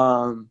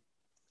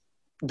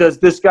 Does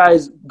this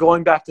guy's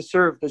going back to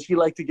serve? Does he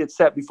like to get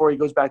set before he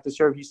goes back to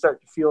serve? He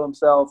starts to feel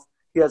himself.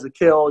 He has a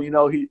kill.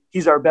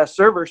 He's our best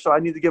server, so I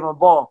need to give him a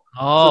ball.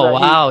 Oh,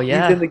 wow,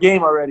 yeah. He's in the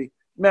game already.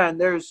 Man,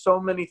 there's so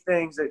many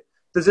things.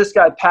 Does this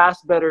guy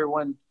pass better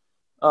when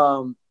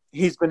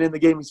he's been in the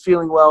game, he's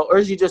feeling well? Or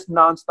is he just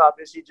nonstop?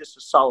 Is he just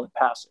a solid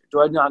passer?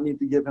 Do I not need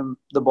to give him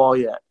the ball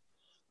yet?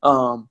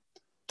 Do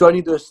I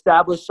need to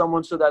establish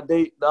someone so that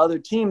the other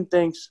team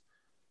thinks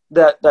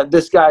that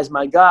this guy's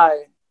my guy?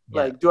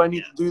 Yeah. Like, do I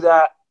need to do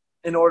that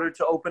in order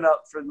to open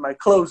up for my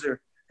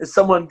closer? Is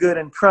someone good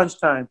in crunch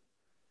time?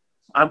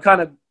 I'm kind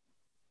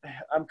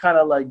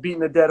of like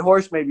beating a dead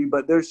horse maybe,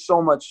 but there's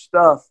so much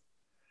stuff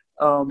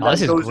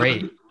this is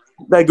great.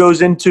 That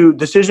goes into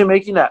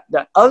decision-making that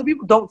other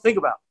people don't think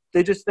about.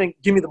 They just think,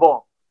 give me the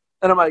ball.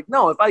 And I'm like,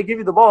 no, if I give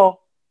you the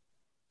ball,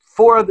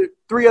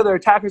 three other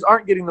attackers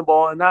aren't getting the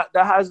ball, and that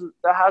has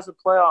a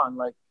play on.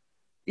 Like,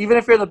 even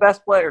if you're the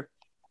best player,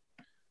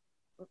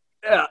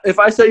 yeah, if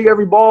I set you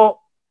every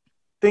ball,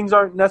 things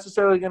aren't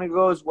necessarily going to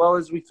go as well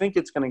as we think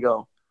it's going to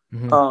go.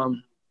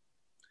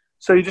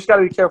 So you just got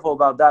to be careful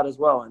about that as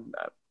well. And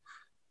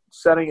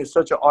setting is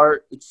such an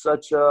art. It's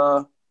such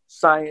a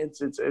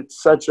science.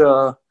 It's such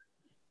a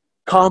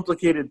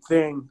complicated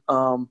thing.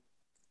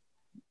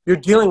 You're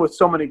dealing with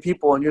so many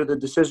people, and you're the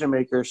decision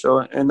maker. So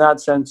in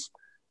that sense,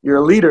 you're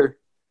a leader.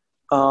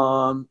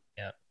 And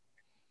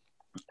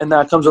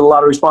that comes with a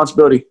lot of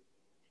responsibility.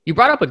 You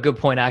brought up a good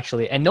point,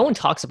 actually, and no one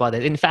talks about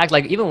it. In fact,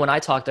 like even when I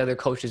talk to other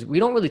coaches, we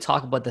don't really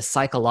talk about the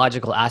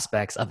psychological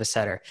aspects of a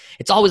setter.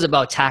 It's always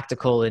about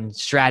tactical and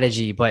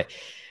strategy, but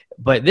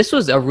this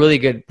was a really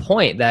good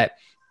point that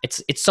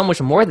it's so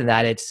much more than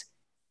that. It's,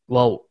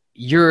 well,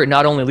 you're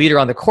not only leader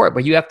on the court,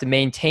 but you have to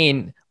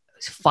maintain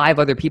 5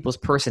 other people's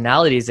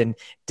personalities and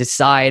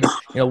decide,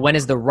 when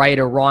is the right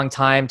or wrong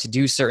time to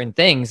do certain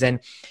things. And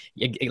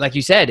like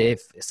you said,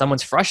 if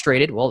someone's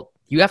frustrated, well,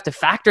 you have to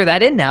factor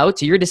that in now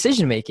to your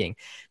decision making.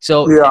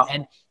 So,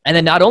 and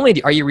then not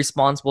only are you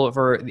responsible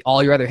for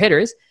all your other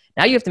hitters,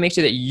 now you have to make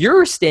sure that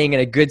you're staying in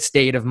a good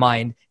state of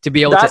mind to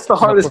be able That's to the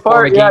hardest perform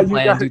part. a game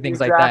plan and do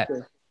things like that.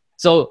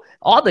 So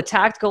all the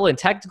tactical and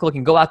technical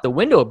can go out the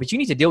window, but you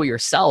need to deal with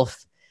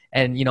yourself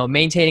and,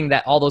 maintaining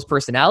that all those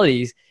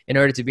personalities in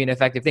order to be an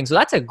effective thing. So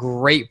that's a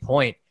great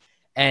point.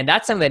 And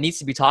that's something that needs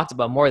to be talked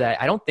about more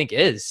that I don't think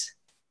is.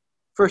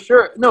 For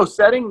sure. No,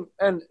 setting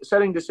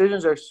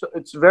decisions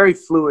it's very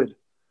fluid.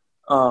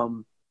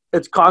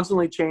 It's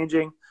constantly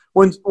changing.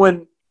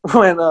 When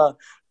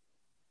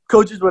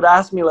coaches would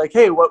ask me like,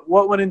 "Hey, what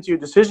went into your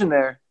decision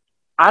there?"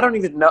 I don't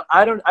even know.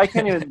 I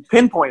can't even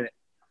pinpoint it.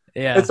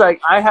 Yeah. It's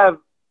like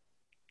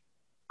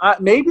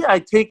maybe I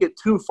take it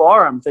too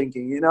far. I'm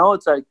thinking,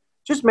 it's like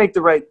just make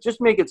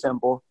it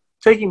simple.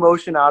 Take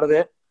emotion out of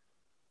it.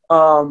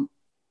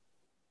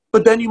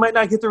 But then you might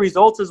not get the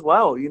results as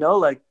well.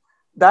 Like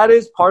that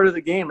is part of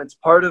the game. It's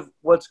part of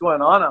what's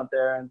going on out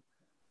there. And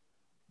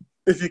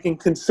if you can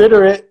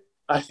consider it,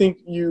 I think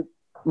you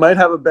might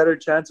have a better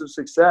chance of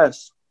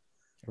success.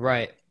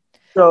 Right.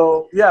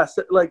 So yeah,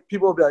 like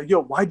people will be like,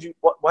 "Yo, why didn't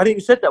you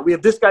set that? We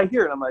have this guy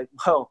here," and I'm like,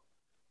 "Well,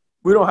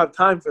 we don't have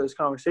time for this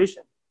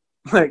conversation.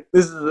 Like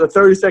this is a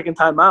 30-second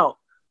timeout.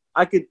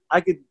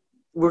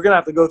 We're gonna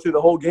have to go through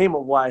the whole game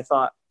of why I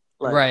thought.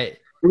 Like, right.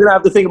 We're gonna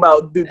have to think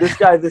about, dude, this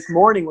guy this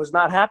morning was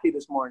not happy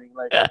this morning.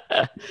 Like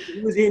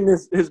he was eating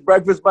his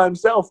breakfast by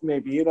himself,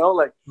 maybe.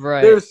 Like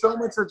right. There's so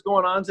much that's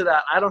going on to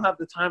that. I don't have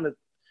the time to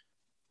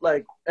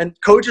like. And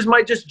coaches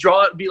might just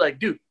draw it and be like,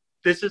 "Dude,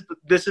 this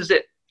is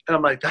it," and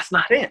I'm like, "That's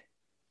not it.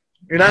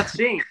 You're not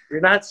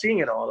seeing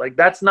it all. Like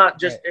that's not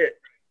just it.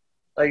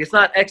 Like it's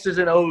not X's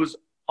and O's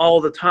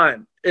all the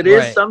time. It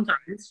is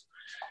sometimes,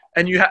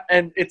 and you have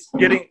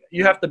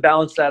to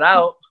balance that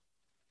out.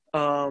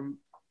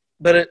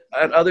 But at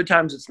other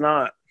times it's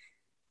not.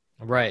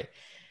 Right.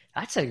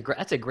 That's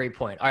a great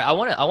point. All right,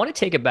 I want to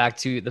take it back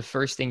to the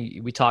first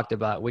thing we talked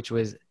about, which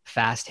was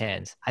fast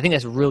hands. I think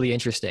that's really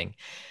interesting.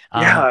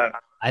 Yeah.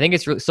 I think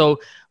it's really, so.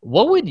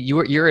 What would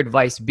your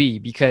advice be?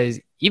 Because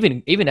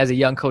even as a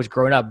young coach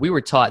growing up, we were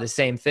taught the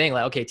same thing.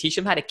 Like, okay, teach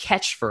them how to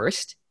catch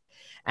first,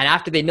 and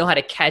after they know how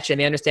to catch and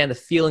they understand the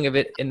feeling of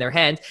it in their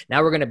hands,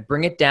 now we're gonna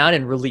bring it down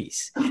and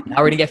release. Now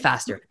we're gonna get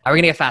faster. Now we're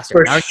gonna get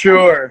faster. For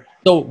sure.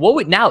 So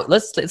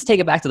let's take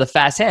it back to the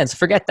fast hands.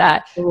 Forget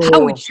that. Ooh.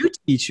 How would you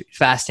teach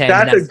fast hands?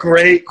 That's a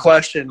great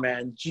question,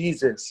 man.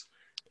 Jesus.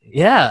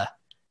 Yeah.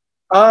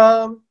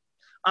 I'm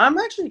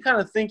actually kind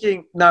of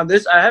thinking now.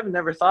 I haven't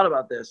never thought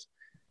about this.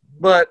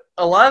 But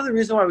a lot of the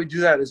reason why we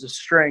do that is a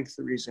strength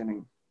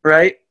reasoning,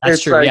 right? That's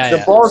it's true. Like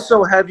the ball is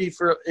so heavy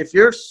if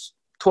you're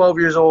 12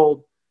 years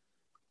old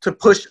to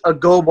push a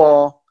go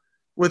ball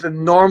with a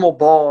normal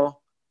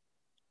ball,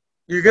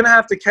 you're going to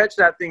have to catch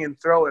that thing and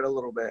throw it a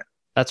little bit.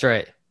 That's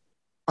right.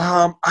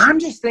 I'm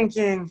just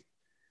thinking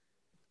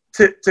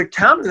to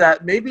counter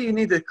that, maybe you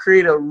need to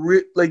create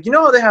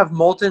how they have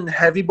molten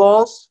heavy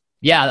balls?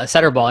 Yeah, the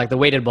setter ball, like the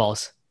weighted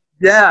balls.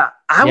 Yeah,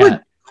 I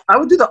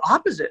would do the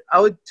opposite. I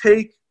would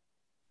take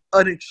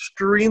an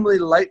extremely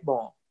light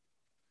ball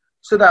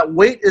so that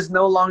weight is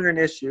no longer an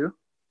issue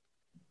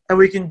and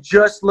we can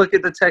just look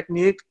at the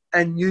technique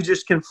and you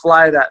just can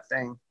fly that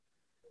thing.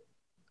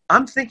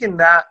 I'm thinking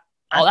that.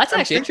 Oh, that's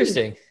actually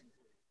interesting.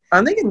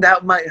 I'm thinking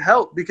that might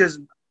help because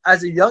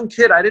as a young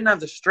kid, I didn't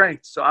have the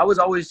strength. So I was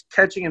always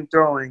catching and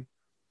throwing.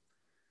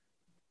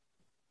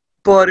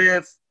 But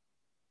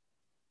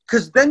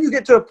because then you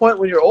get to a point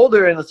when you're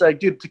older and it's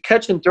like, dude, to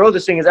catch and throw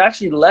this thing is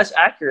actually less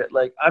accurate.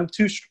 Like I'm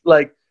too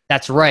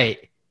That's right.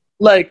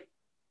 Like,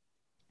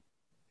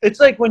 it's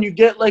like when you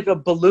get like a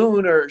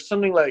balloon or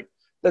something like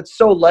that's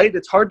so light,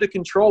 it's hard to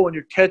control when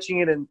you're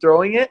catching it and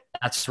throwing it.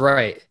 That's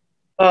right.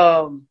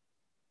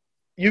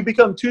 You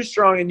become too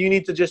strong and you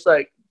need to just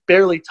like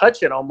barely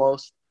touch it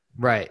almost.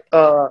 Right.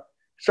 So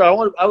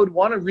I would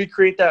want to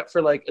recreate that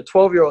for like a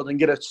 12-year-old and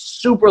get a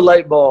super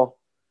light ball,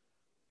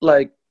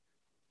 like,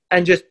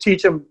 and just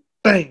teach them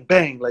bang,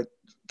 bang, like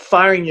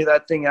firing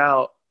that thing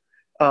out.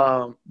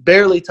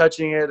 Barely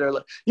touching it,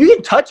 or you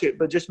can touch it,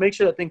 but just make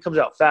sure that thing comes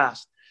out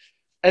fast,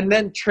 and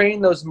then train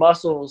those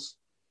muscles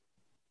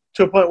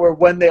to a point where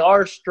when they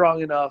are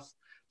strong enough.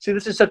 See,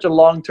 this is such a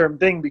long-term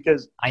thing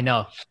because I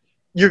know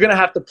you're going to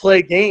have to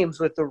play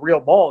games with the real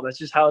ball. That's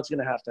just how it's going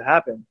to have to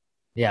happen.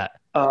 Yeah.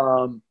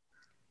 But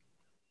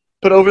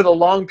over the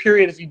long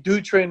period, if you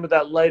do train with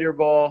that lighter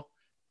ball,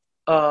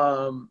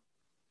 by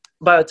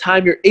the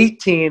time you're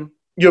 18,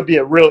 you'll be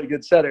a really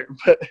good setter.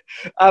 But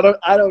I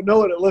don't know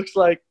what it looks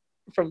like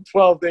from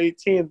 12 to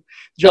 18,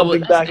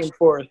 jumping back and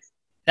forth.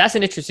 That's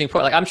an interesting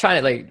point. Like I'm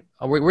trying to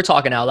we're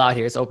talking out loud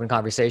here. It's open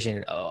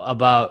conversation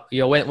about,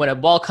 when a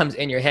ball comes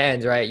in your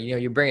hands, right?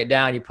 You bring it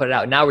down, you put it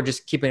out. Now we're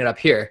just keeping it up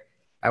here.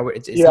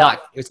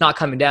 It's not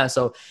coming down.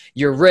 So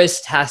your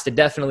wrist has to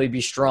definitely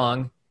be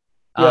strong.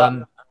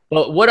 Yeah.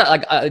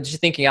 But just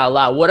thinking out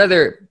loud, what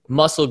other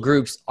muscle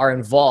groups are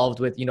involved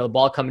with, the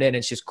ball coming in and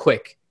it's just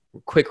quick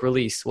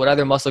release? What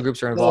other muscle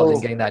groups are involved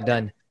in getting that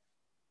done?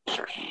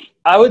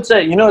 I would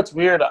say, it's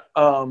weird.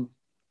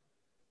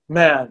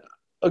 Man,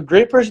 a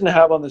great person to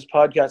have on this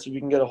podcast, if you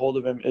can get a hold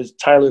of him, is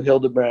Tyler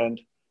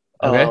Hildebrand.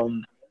 Okay.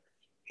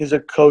 He's a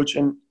coach,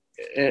 and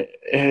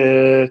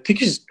I think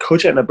he's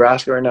coaching at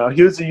Nebraska right now.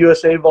 He was the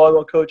USA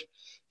volleyball coach.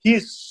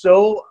 He's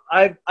so –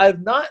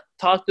 I've not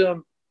talked to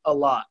him a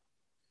lot.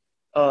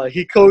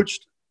 He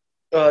coached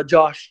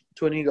Josh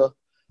Twiniga.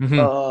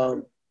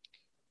 Mm-hmm.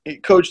 He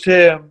coached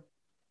him.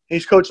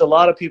 He's coached a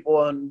lot of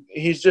people, and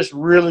he's just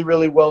really,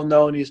 really well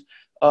known. He's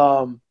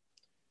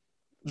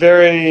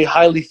very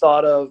highly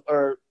thought of,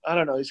 or I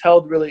don't know, he's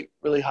held really,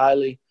 really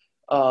highly.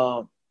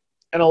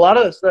 And a lot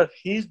of the stuff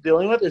he's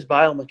dealing with is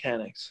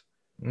biomechanics.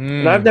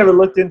 And I've Mm. never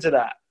looked into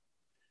that.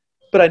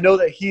 But I know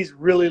that he's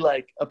really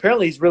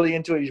apparently he's really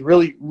into it. He's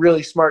really,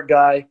 really smart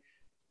guy.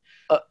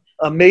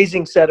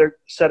 Amazing setter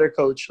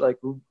coach, like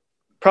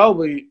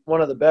probably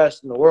one of the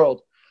best in the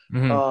world.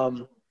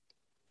 Mm-hmm.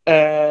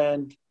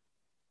 And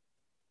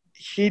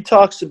he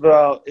talks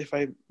about, if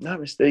I'm not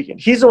mistaken,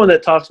 he's the one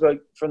that talks about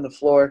from the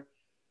floor.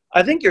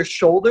 I think your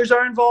shoulders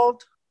are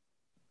involved.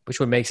 Which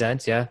would make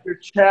sense, yeah. Your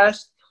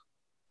chest,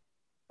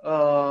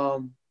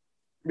 your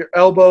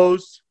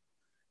elbows.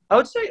 I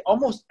would say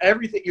almost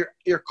everything.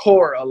 Your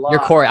core a lot. Your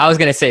core. I was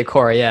gonna say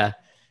core, yeah.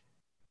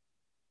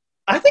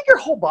 I think your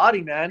whole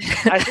body, man.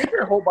 I think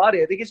your whole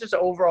body. I think it's just an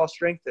overall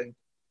strength thing.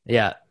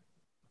 Yeah.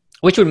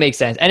 Which would make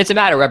sense. And it's a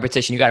matter of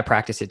repetition. You got to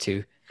practice it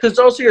too. Because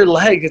also your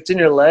leg. It's in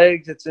your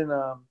legs. It's in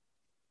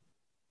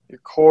your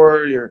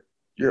core,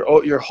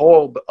 your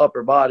whole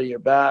upper body, your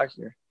back.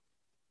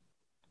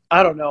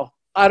 I don't know.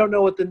 I don't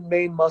know what the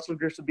main muscle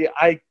groups would be.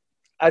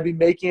 I'd be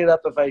making it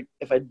up if I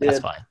did. That's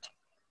fine.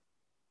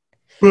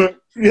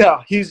 But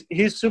yeah, he's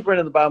super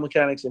into the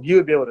biomechanics, and he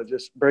would be able to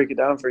just break it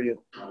down for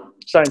you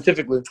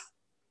scientifically.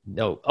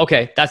 No.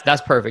 Okay.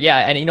 That's perfect. Yeah.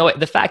 And you know what?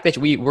 The fact that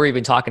we're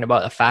even talking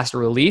about a faster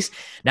release,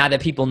 now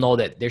that people know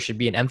that there should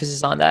be an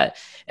emphasis on that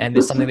and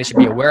there's something they should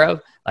be aware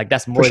of, like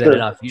that's more than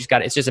enough. You just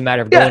got it's just a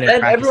matter of going and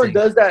practicing. Everyone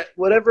does that.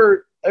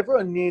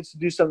 Everyone needs to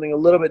do something a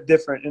little bit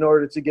different in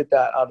order to get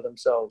that out of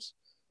themselves.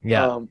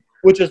 Yeah.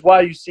 Which is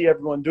why you see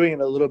everyone doing it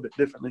a little bit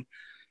differently.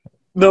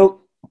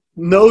 No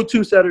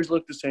two setters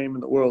look the same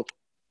in the world.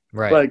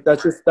 Right. Like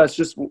that's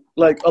just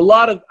like a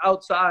lot of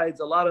outsides,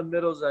 a lot of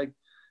middles, like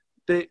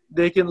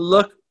they can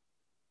look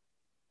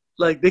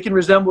like they can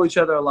resemble each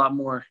other a lot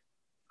more.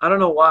 I don't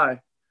know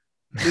why.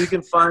 You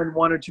can find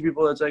one or two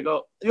people that's like,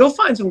 oh, you'll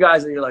find some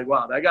guys that you're like,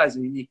 wow, that guy's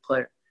a unique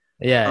player.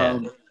 Yeah.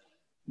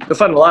 You'll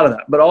find a lot of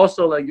that, but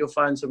also like you'll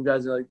find some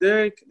guys that are like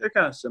they're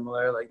kind of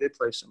similar, like they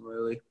play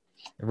similarly.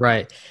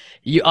 Right.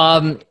 You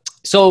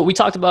so we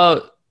talked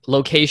about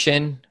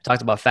location,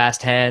 talked about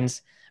fast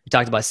hands, we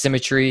talked about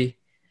symmetry,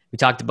 we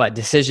talked about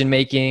decision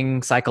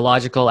making,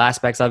 psychological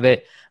aspects of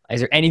it. Is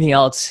there anything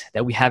else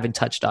that we haven't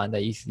touched on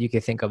that you can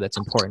think of that's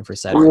important for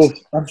setters? Ooh,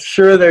 I'm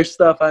sure there's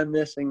stuff I'm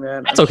missing,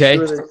 man. That's okay.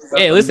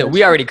 Hey, listen,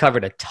 we already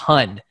covered a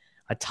ton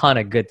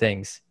of good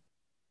things.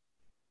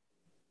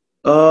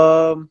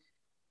 Not.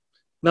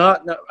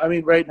 I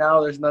mean, right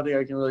now there's nothing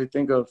I can really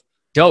think of.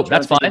 Dope.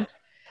 That's fine.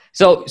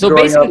 So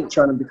basically,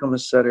 trying to become a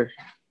setter.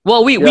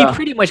 Well, we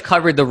pretty much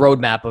covered the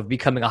roadmap of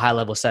becoming a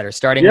high-level setter,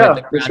 starting with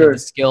the ground of the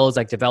skills,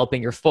 like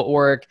developing your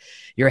footwork,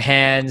 your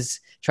hands,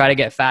 try to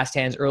get fast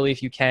hands early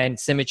if you can,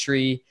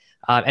 symmetry,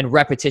 and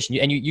repetition.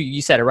 And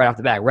you said it right off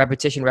the bat,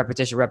 repetition.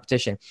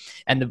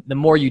 And the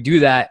more you do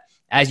that,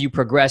 as you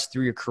progress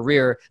through your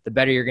career, the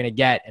better you're going to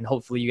get. And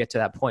hopefully you get to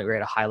that point where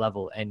you're at a high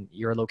level and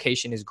your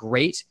location is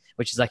great,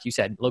 which is like you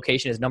said,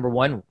 location is number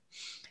one.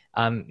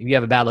 If you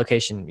have a bad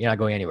location, you're not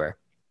going anywhere.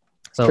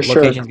 So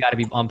location's got to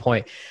be on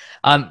point.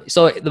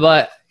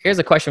 But here's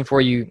a question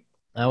for you.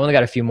 I only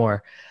got a few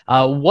more.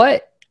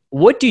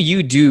 What do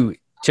you do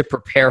to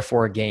prepare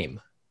for a game?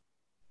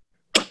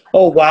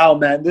 Oh wow,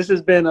 man! This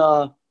has been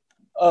a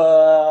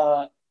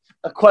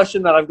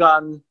question that I've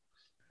gotten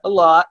a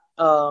lot,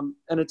 and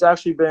it's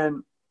actually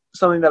been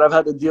something that I've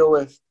had to deal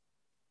with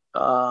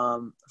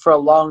for a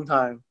long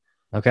time.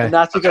 Okay, and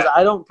that's because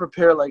I don't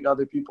prepare like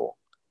other people.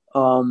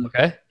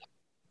 Okay,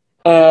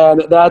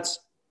 and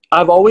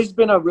I've always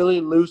been a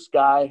really loose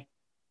guy.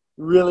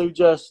 Really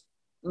just,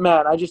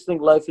 man, I just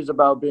think life is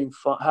about being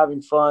fun,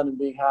 having fun and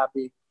being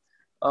happy.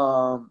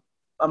 I'm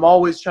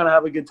always trying to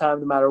have a good time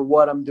no matter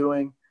what I'm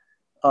doing.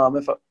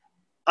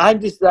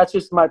 That's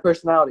just my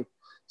personality.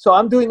 So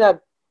I'm doing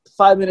that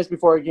 5 minutes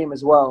before a game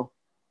as well.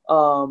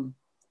 And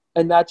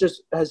that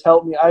just has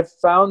helped me. I've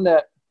found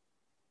that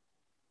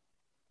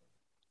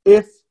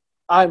if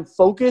I'm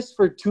focused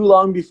for too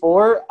long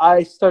before,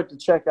 I start to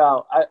check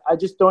out. I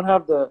just don't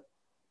have the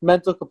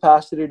mental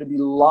capacity to be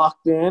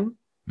locked in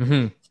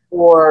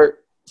for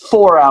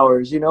 4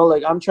 hours,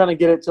 like I'm trying to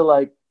get it to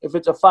like, if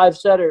it's a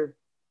 5-setter,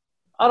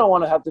 I don't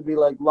want to have to be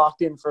like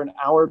locked in for an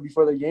hour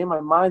before the game. My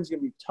mind's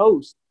going to be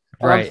toast.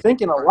 And I'm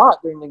thinking a lot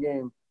during the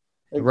game.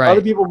 Like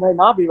other people may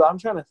not be, but I'm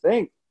trying to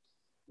think.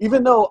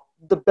 Even though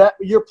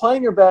you're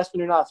playing your best when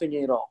you're not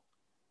thinking at all.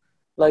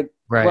 Like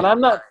when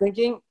I'm not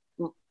thinking,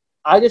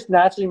 I just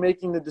naturally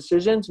making the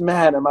decisions,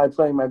 man, am I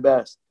playing my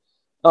best?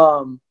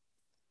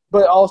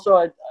 But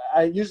also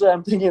I usually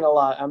I'm thinking a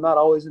lot. I'm not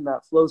always in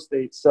that flow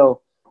state.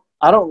 So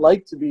I don't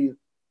like to be,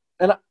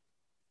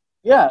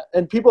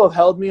 and people have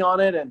held me on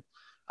it, and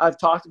I've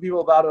talked to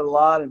people about it a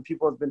lot, and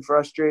people have been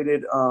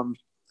frustrated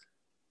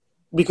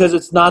because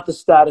it's not the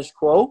status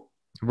quo.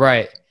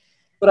 Right.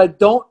 But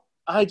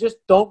I just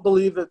don't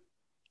believe that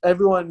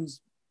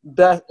everyone's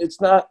best. It's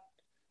not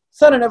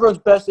in everyone's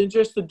best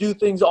interest to do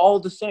things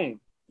all the same.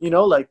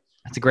 Like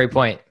that's a great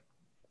point.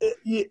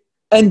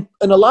 And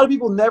a lot of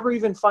people never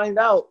even find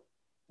out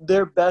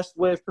their best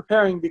way of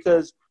preparing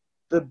because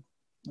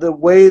the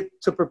way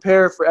to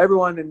prepare for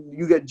everyone, and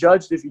you get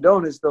judged if you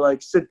don't, is to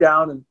like sit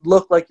down and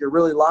look like you're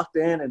really locked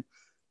in and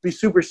be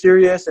super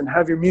serious and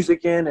have your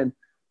music in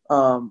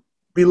and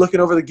be looking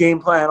over the game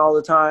plan all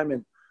the time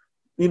and,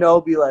 you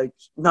know, be like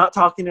not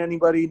talking to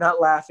anybody,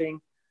 not laughing.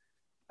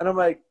 And I'm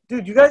like,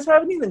 dude, you guys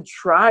haven't even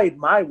tried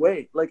my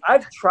way. Like,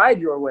 I've tried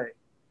your way.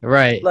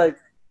 Right. Like,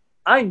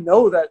 I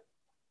know that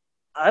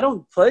I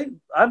don't play.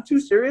 I'm too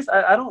serious.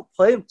 I don't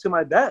play to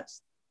my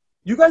best.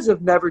 You guys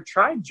have never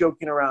tried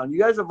joking around. You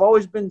guys have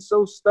always been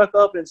so stuck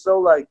up and so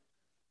like,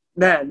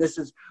 man,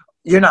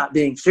 you're not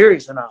being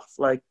serious enough.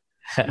 Like,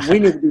 we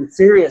need to be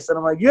serious. And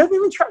I'm like, you haven't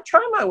even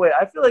tried my way.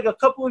 I feel like a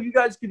couple of you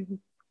guys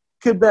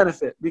could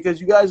benefit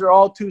because you guys are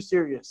all too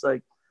serious.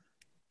 Like,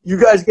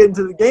 you guys get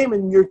into the game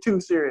and you're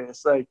too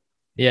serious. Like,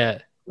 yeah,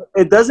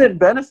 it doesn't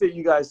benefit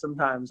you guys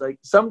sometimes. Like,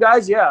 some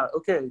guys, yeah,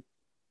 okay,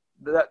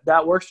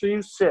 that works for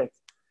you, sick.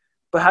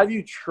 But have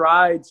you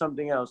tried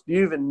something else? Do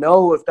you even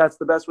know if that's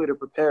the best way to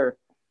prepare?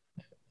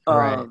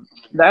 Right.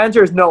 The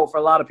answer is no for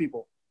a lot of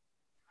people.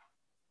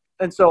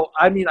 And so,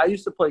 I mean, I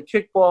used to play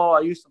kickball.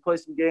 I used to play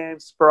some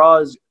games. For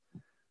us,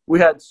 we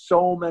had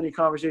so many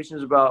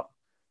conversations about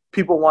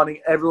people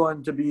wanting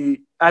everyone to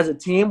be as a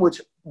team,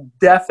 which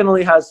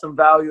definitely has some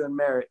value and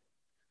merit.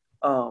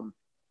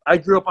 I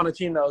grew up on a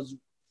team that was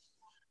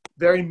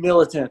very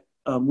militant.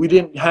 We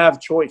didn't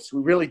have choice.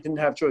 We really didn't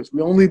have choice.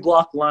 We only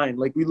blocked line.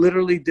 Like, we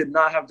literally did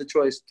not have the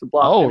choice to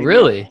block. Oh,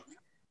 really?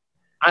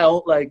 I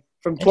don't like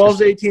from 12s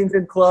to 18s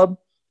in club.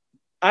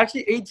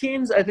 Actually,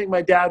 18s, I think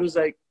my dad was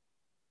like,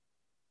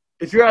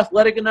 if you're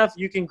athletic enough,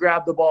 you can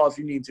grab the ball if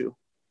you need to.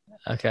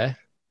 Okay.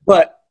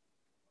 But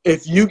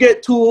if you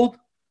get tooled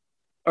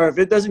or if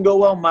it doesn't go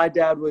well, my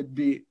dad would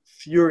be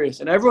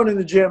furious. And everyone in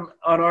the gym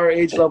on our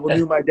age level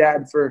knew my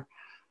dad for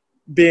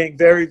being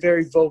very,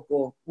 very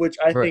vocal, which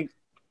I think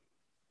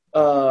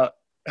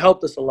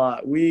helped us a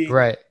lot.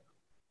 Well,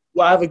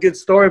 I have a good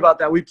story about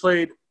that. We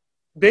played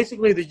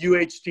basically the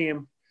UH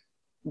team,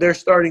 their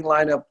starting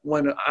lineup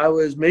when I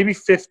was maybe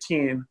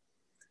 15,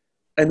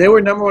 and they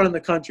were number one in the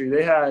country.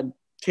 They had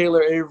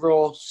Taylor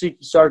Averill, Siki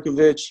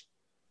Sarkovic.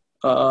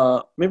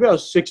 Maybe I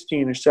was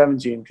 16 or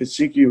 17 because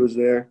Siki was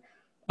there.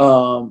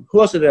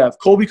 Who else did they have?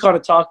 Colby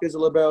Konataka is a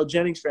libero.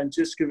 Jennings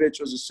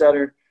Franciscovich was a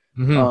setter.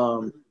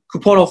 Mm-hmm.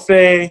 Kupono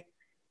Faye.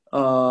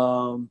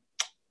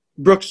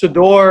 Brooks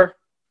Sador,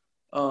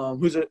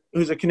 who's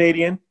a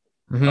Canadian.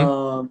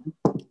 Mm-hmm.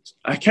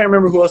 I can't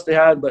remember who else they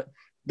had, but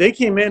they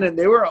came in and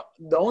they were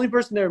the only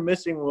person they were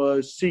missing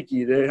was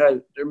Siki. They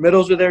had their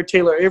middles were there.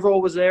 Taylor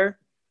Averill was there.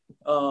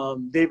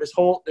 Davis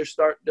Holt,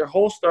 their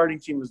whole starting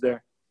team was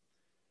there.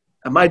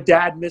 And my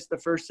dad missed the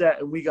first set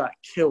and we got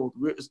killed.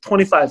 It was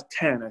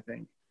 25-10, I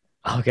think.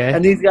 Okay.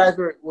 And these guys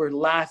were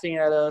laughing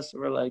at us.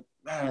 We're like,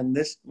 man,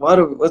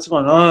 what's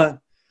going on?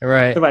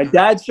 Right. And my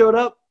dad showed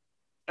up.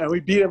 And we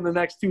beat them the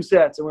next two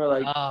sets, and we're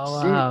like,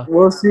 oh, wow.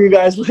 we'll see you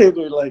guys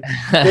later. Like,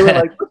 they were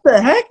like, what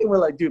the heck? And we're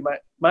like, dude,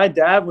 my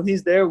dad, when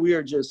he's there, we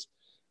are just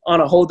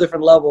on a whole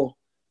different level.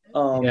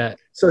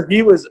 So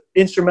he was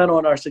instrumental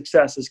in our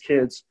success as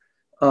kids.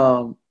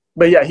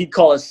 But yeah, he'd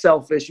call us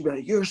selfish. He'd be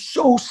like, you're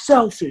so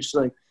selfish.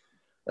 Like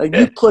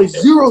you play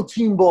zero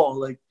team ball.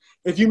 Like,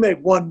 if you make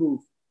one move,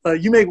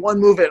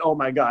 and oh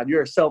my God,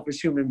 you're a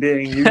selfish human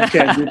being. You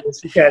can't do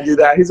this. You can't do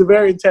that. He's a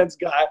very intense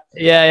guy.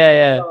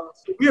 Yeah.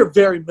 We are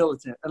very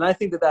militant, and I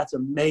think that that's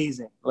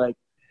amazing. Like,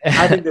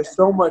 I think there's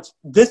so much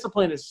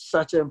discipline is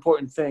such an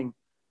important thing,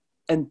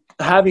 and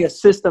having a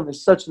system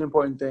is such an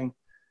important thing.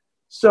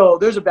 So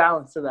there's a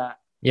balance to that.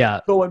 Yeah.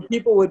 So when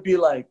people would be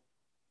like,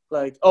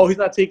 oh, he's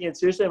not taking it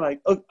seriously, I'm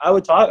like, oh,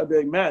 I'd be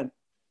like, man,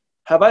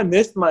 have I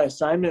missed my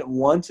assignment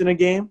once in a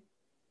game?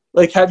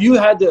 Like, have you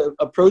had to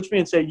approach me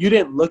and say, you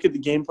didn't look at the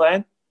game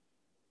plan?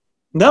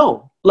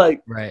 No.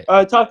 Like,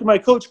 I talked to my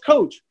coach,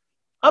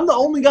 I'm the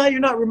only guy you're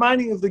not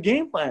reminding of the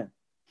game plan.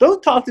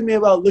 Don't talk to me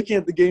about looking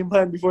at the game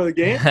plan before the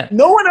game.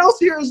 No one else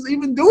here is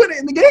even doing it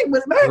in the game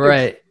when it matters.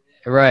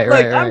 Right.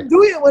 I'm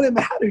doing it when it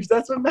matters.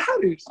 That's what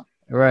matters.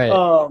 Right.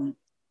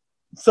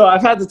 So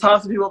I've had to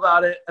talk to people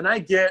about it, and I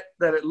get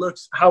that it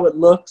looks how it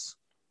looks.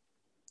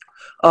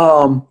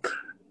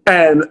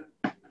 And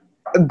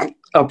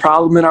a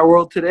problem in our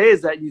world today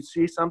is that you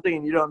see something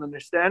and you don't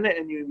understand it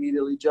and you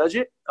immediately judge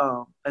it.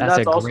 And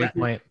that's also great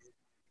point.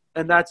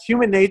 And that's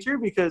human nature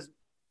because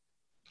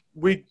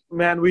we've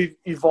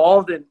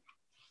evolved, and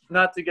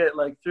not to get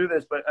like through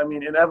this, but I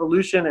mean, in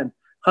evolution and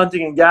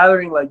hunting and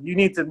gathering, like you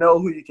need to know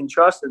who you can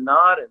trust and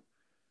not.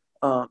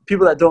 And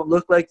people that don't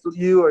look like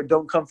you or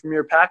don't come from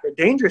your pack are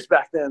dangerous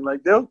back then.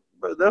 Like they'll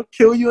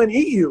kill you and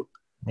eat you.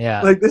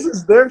 Yeah. Like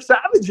they're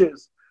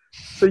savages.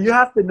 So you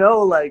have to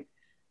know like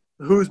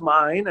who's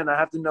mine, and I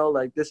have to know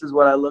like this is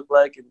what I look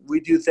like, and we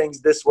do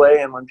things this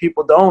way. And when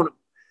people don't,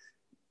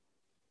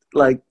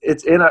 like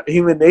it's in our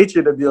human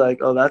nature to be like,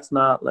 oh, that's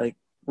not like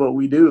what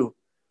we do.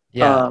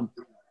 Yeah.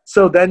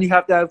 So then you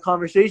have to have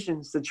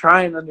conversations to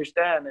try and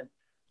understand,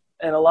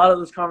 and a lot of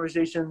those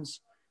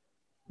conversations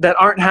that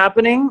aren't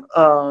happening,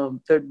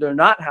 they're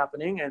not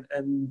happening,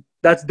 and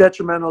that's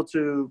detrimental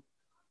to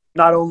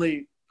not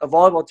only a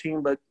volleyball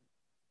team but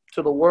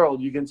to the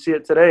world. You can see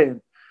it today.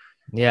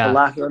 a Yeah.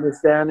 lack of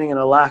understanding and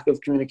a lack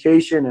of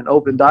communication and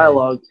open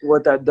dialogue,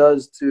 what that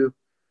does to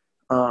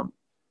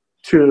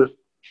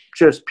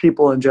just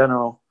people in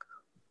general.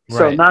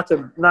 So Right. not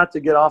to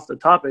get off the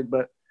topic,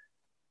 but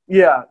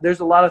yeah, there's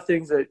a lot of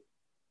things that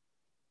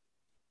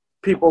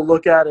people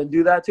look at and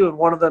do that too, and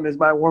one of them is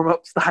my warm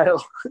up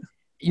style.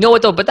 You know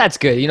what though? But that's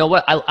good. You know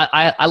what?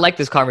 I like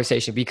this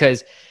conversation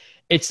because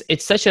it's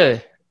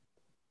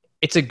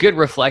a good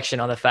reflection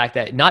on the fact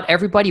that not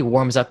everybody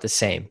warms up the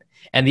same.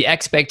 And the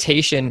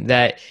expectation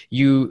that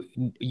you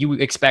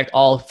expect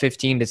all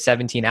 15 to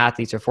 17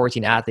 athletes or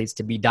 14 athletes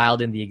to be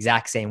dialed in the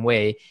exact same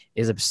way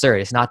is absurd.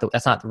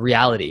 That's not the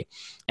reality.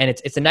 And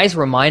it's a nice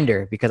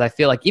reminder because I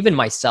feel like even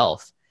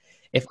myself,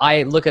 if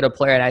I look at a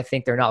player and I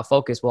think they're not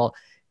focused, well,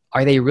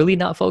 are they really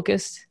not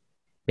focused?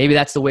 Maybe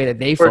that's the way that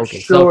they For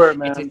focus. sure, So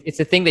man. it's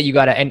a thing that you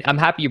gotta, and I'm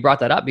happy you brought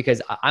that up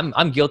because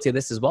I'm guilty of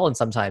this as well. And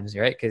sometimes,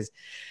 right? Because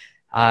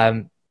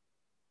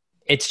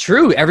it's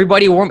true.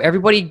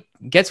 Everybody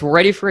gets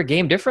ready for a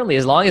game differently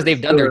as long as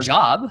they've done their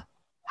job.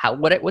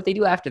 What they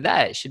do after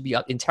that should be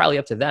entirely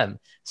up to them.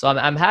 So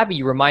I'm happy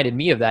you reminded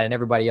me of that and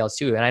everybody else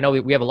too. And I know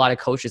we have a lot of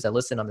coaches that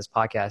listen on this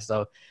podcast.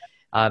 So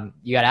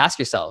you got to ask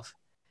yourself,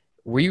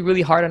 were you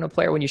really hard on a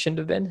player when you shouldn't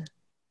have been?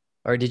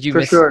 Or did you For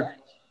miss? sure.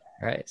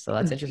 All right. So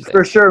that's interesting.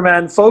 For sure,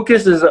 man.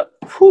 Focus is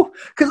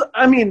because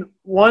I mean,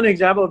 one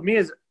example of me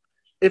is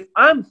if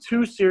I'm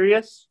too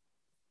serious,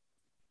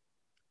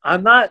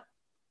 I'm not,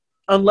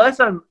 unless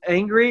I'm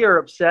angry or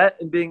upset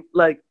and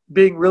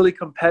being really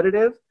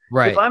competitive.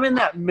 Right. If I'm in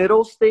that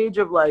middle stage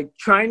of like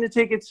trying to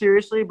take it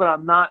seriously, but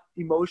I'm not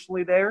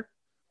emotionally there,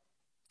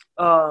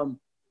 I'm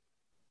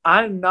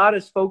not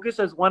as focused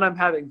as when I'm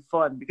having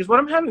fun. Because when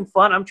I'm having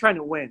fun, I'm trying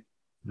to win.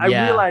 I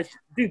realize,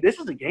 dude, this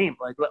is a game.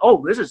 Like,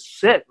 oh, this is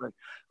sick. Like,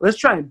 let's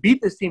try and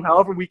beat this team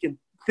however we can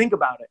think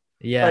about it.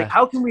 Yeah. Like,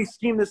 how can we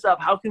scheme this up?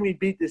 How can we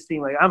beat this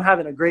team? Like, I'm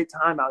having a great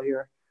time out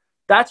here.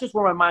 That's just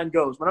where my mind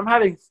goes. When I'm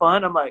having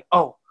fun, I'm like,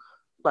 oh,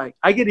 like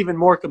I get even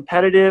more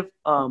competitive.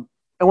 And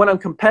when I'm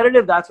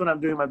competitive, that's when I'm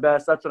doing my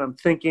best. That's what I'm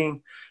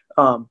thinking.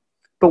 But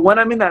when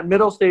I'm in that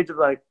middle stage of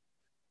like,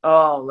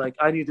 oh, like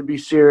I need to be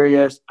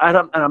serious.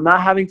 And I'm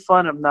not having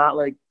fun. I'm not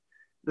like,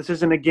 this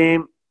isn't a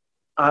game.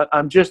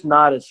 I'm just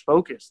not as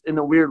focused in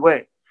a weird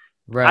way.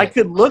 Right. I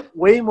could look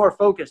way more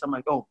focused. I'm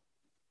like, oh,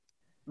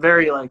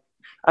 very like,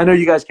 I know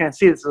you guys can't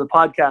see this as a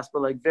podcast,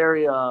 but like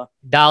very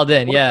dialed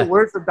in. what's the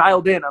word for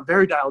dialed in? I'm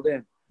very dialed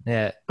in.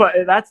 Yeah. But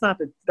that's not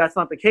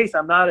the case.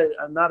 I'm not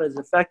as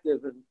effective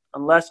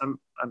unless I'm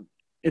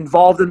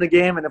involved in the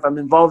game. And if I'm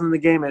involved in the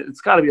game,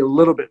 it's got to be a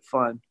little bit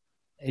fun.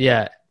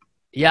 Yeah.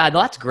 Yeah. No,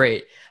 that's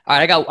great. All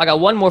right. I got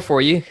one more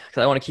for you because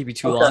I don't want to keep you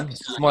too long.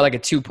 It's more like a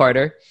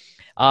two-parter.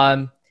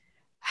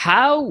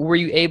 How were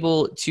you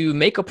able to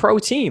make a pro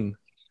team?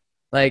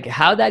 Like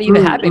how that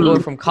even happened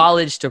going from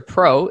college to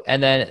pro?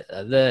 And then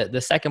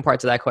the second part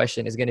to that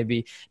question is going to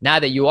be, now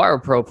that you are a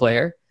pro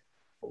player,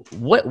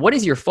 what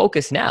is your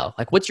focus now?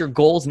 Like what's your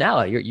goals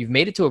now? You've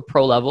made it to a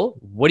pro level.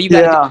 What do you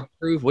got to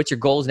improve? What's your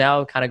goals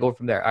now? Kind of go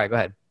from there. All right, go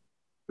ahead.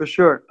 For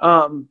sure.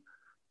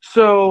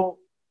 So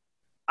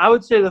I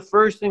would say the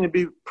first thing to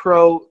be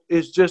pro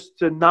is just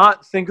to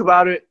not think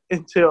about it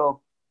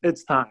until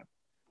it's time.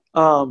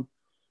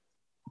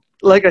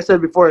 Like I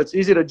said before, it's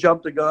easy to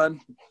jump the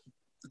gun.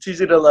 It's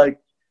easy to like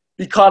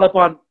be caught up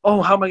on, oh,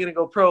 how am I going to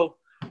go pro?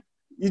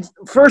 You,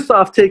 first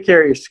off, take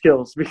care of your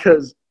skills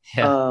because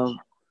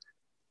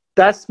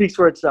that speaks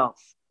for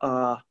itself.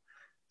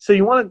 So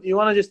you want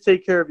to just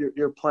take care of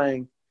your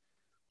playing.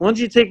 Once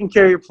you've taken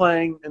care of your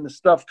playing and the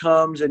stuff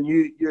comes and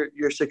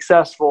you're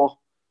successful,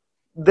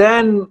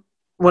 then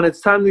when it's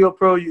time to go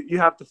pro, you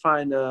have to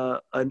find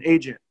an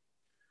agent,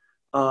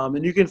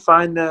 and you can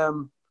find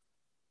them.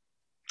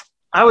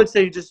 I would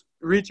say just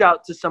reach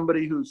out to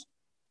somebody who's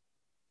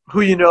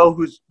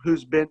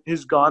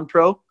gone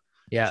pro,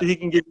 so he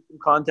can give you some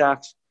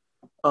contacts.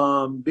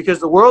 Because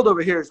the world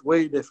over here is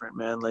way different,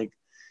 man. Like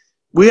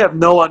we have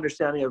no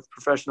understanding of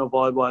professional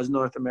volleyball as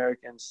North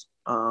Americans.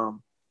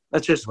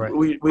 That's just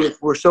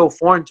we're so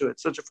foreign to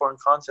it. Such a foreign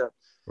concept.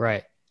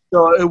 Right.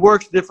 So it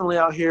works differently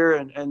out here,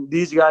 and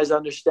these guys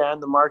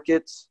understand the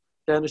markets.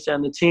 They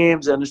understand the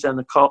teams. They understand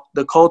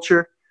the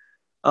culture.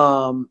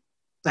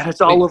 And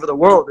it's all over the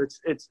world.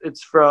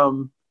 It's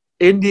from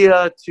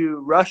India to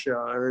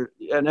Russia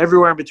and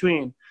everywhere in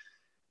between.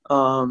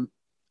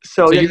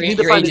 So you need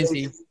to find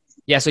agency.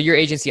 Yeah, so your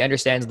agency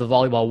understands the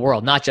volleyball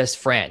world, not just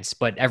France,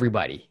 but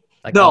everybody.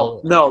 Like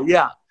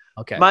yeah.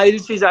 Okay. My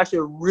agency is actually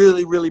a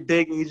really, really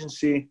big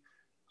agency.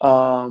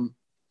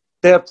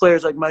 They have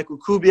players like Michael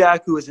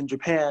Kubiak, who is in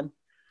Japan.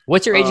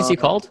 What's your agency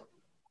called?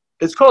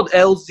 It's called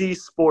LZ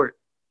Sport.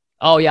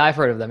 Oh, yeah, I've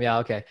heard of them. Yeah,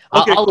 okay.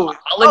 Okay, cool.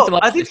 I'll link them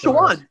up. I think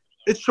Shawan.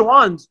 It's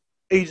Shawan's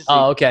agency.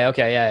 Oh, okay,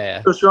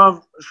 yeah.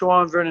 So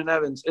Shawan Vernon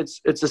Evans. It's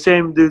the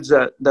same dudes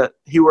that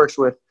he works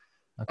with.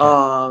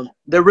 Okay.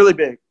 They're really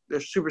big. They're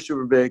super,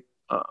 super big.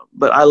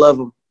 But I love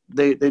them.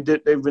 They've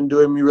been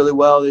doing me really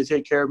well. They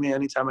take care of me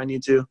anytime I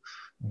need to.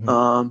 Mm-hmm.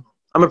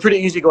 I'm a pretty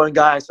easygoing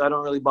guy, so I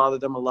don't really bother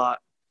them a lot.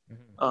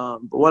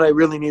 Mm-hmm. But when I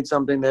really need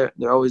something, they're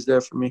always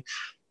there for me.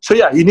 So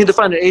yeah, you need to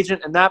find an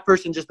agent, and that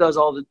person just does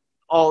all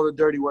the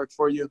dirty work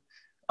for you.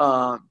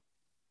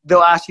 They'll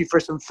ask you for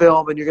some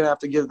film, and you're gonna have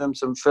to give them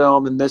some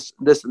film and this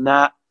and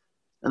that,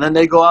 and then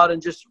they go out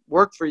and just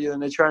work for you,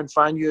 and they try and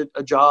find you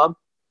a job.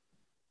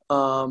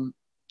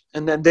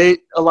 And then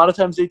a lot of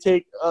times they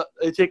take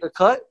a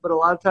cut, but a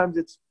lot of times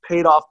it's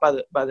paid off by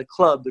the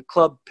club. The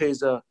club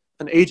pays an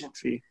agent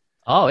fee.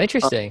 Oh,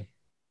 interesting.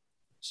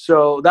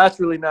 So that's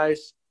really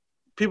nice.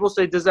 People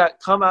say, does that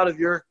come out of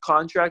your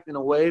contract in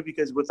a way?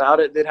 Because without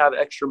it, they'd have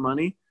extra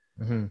money.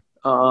 Mm-hmm.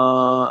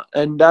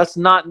 And that's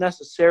not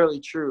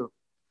necessarily true.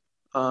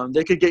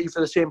 They could get you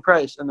for the same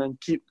price and then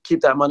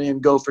keep that money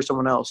and go for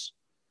someone else.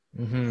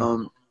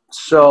 Mm-hmm.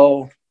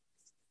 So,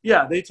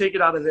 yeah, they take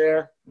it out of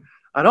there.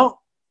 I don't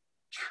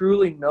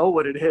truly know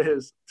what it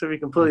is, to be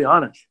completely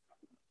honest.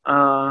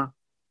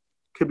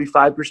 Could be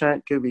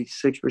 5%, could be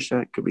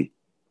 6%, could be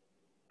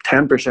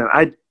 10%.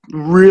 I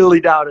really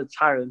doubt it's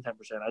higher than 10%.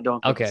 I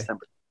don't think it's 10%.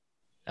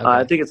 Okay.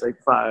 I think it's like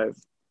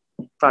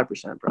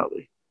 5%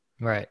 probably.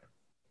 Right.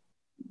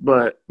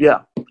 But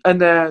yeah, and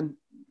then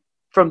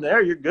from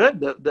there you're good.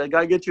 The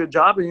guy gets you a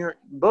job, and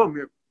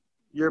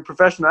you're a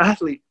professional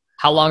athlete.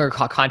 How long are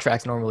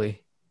contracts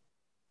normally?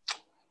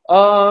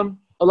 A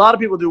lot of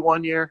people do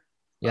 1 year.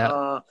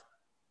 Yeah.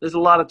 There's a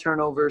lot of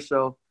turnover,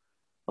 so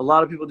a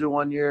lot of people do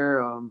 1 year.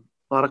 A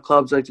lot of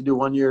clubs like to do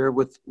 1 year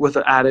with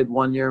an added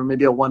 1 year,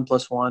 maybe a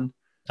 1+1.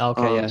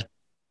 Okay. Yeah.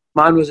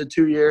 Mine was a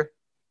 2 year,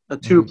 a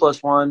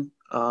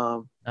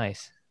 2+1.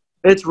 Nice.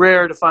 It's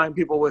rare to find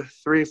people with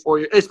 3-4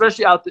 years,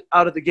 especially out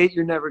of the gate.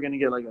 You're never going to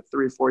get like a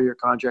 3-4 year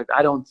contract,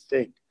 I don't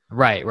think.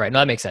 Right. No,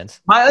 that makes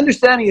sense. My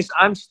understanding is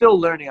I'm still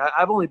learning.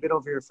 I've only been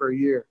over here for a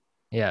year.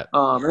 Yeah.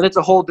 And it's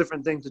a whole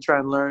different thing to try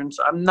and learn.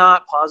 So I'm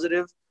not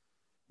positive,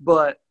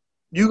 but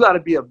you got to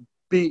be a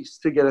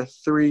beast to get a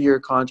 3-year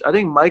contract. I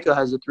think Micah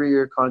has a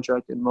 3-year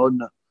contract in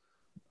Modena.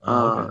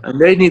 Okay. And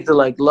they need to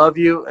like love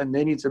you, and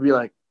they need to be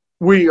like,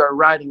 we are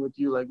riding with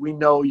you. Like, we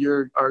know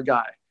you're our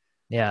guy.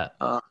 Yeah.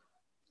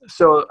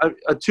 So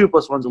a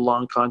 2+1's a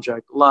long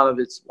contract. A lot of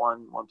it's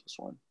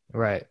 1+1.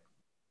 Right.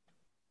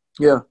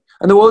 Yeah.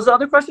 And then what was the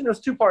other question? It was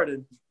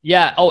two-parted.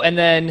 Yeah. Oh, and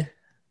then.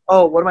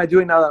 Oh, what am I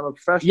doing now that I'm a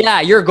professional?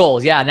 Yeah, your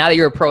goals. Yeah, now that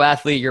you're a pro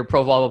athlete, you're a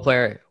pro volleyball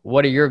player.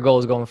 What are your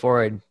goals going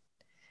forward?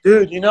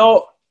 Dude,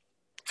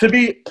 to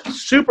be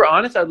super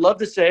honest, I'd love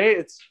to say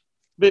it's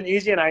been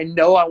easy, and I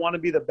know I want to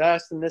be the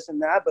best and this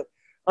and that.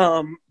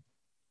 But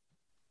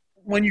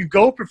when you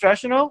go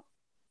professional,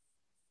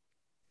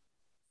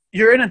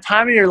 you're in a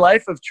time of your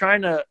life of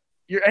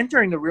you're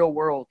entering the real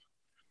world.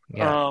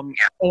 Yeah.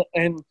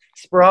 And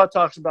Sprout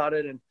talks about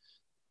it. And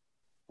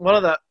one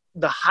of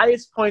the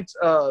highest points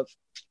of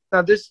 –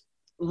 now this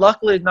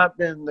luckily has not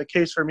been the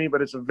case for me,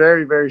 but it's a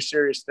very, very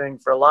serious thing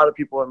for a lot of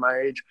people in my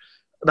age.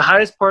 The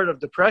highest part of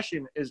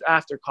depression is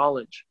after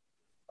college,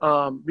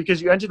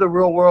 because you enter the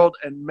real world,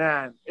 and,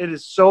 man, it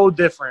is so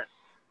different.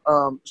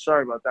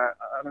 Sorry about that.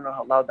 I don't know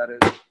how loud that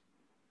is.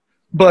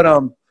 But,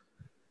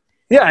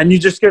 yeah, and you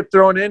just get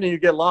thrown in and you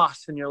get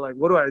lost, and you're like,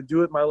 what do I do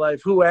with my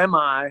life? Who am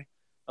I?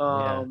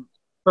 For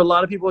a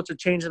lot of people, it's a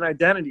change in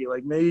identity.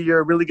 Like, maybe you're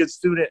a really good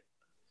student.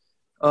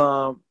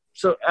 So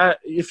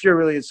if you're a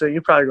really good student,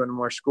 you're probably going to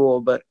more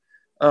school, but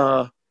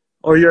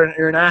or you're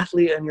an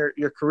athlete and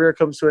your career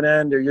comes to an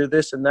end, or you're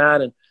this and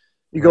that, and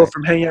you go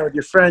from hanging out with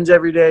your friends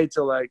every day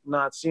to like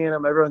not seeing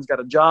them. Everyone's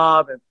got a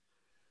job, and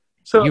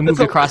so you moved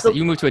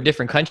you moved to a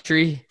different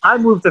country. I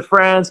moved to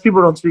France.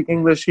 People don't speak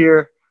English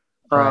here.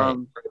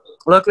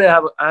 Luckily,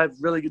 I have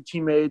really good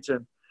teammates,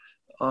 and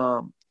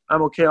I'm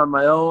okay on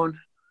my own,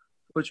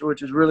 which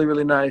is really,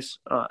 really nice.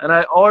 And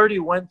I already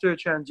went through a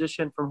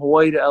transition from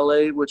Hawaii to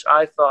LA, which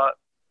I thought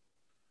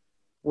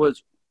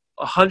was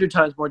 100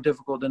 times more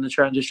difficult than the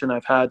transition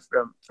I've had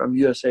from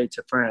USA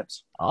to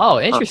France. Oh,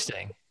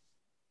 interesting.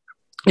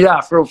 Yeah,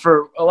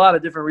 for a lot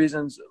of different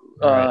reasons.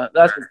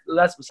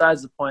 That's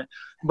besides the point.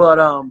 But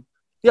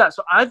yeah,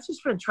 so I've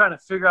just been trying to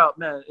figure out,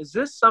 man, is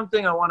this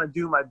something I want to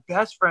do? My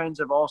best friends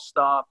have all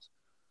stopped.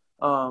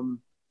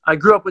 I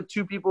grew up with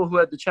 2 people who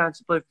had the chance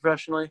to play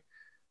professionally.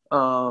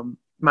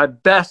 My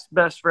best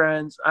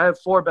friends, I have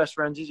 4 best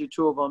friends. These are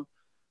 2 of them.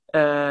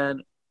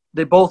 And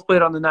they both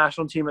played on the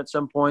national team at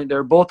some point.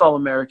 They're both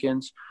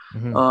All-Americans.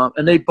 Mm-hmm.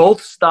 And they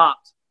both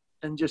stopped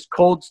and just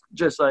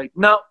like,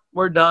 no,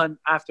 we're done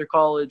after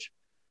college.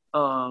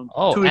 And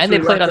they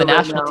played on the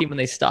national team when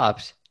they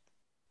stopped.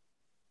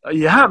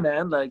 Yeah,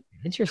 man. Like,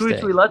 interesting.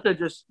 Tuituleta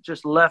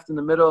just left in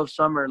the middle of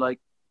summer. Like,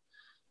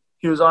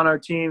 he was on our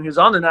team. He was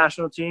on the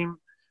national team.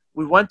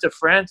 We went to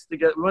France we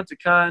went to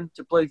Cannes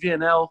to play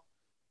VNL.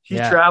 He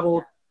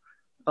traveled.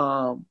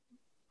 And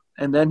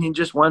then he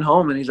just went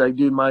home, and he's like,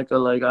 dude, Micah,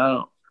 like,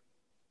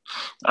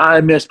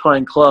 I miss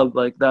playing club.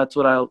 Like, that's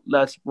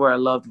where I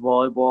loved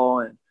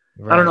volleyball. And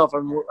I don't know if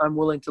I'm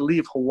willing to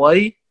leave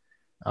Hawaii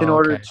in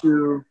order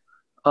to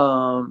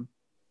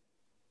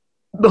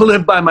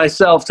live by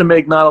myself, to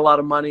make not a lot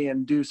of money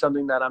and do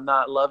something that I'm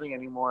not loving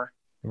anymore.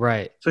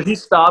 Right. So he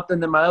stopped,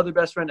 and then my other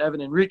best friend,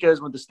 Evan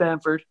Enriquez, went to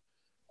Stanford.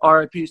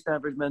 RIP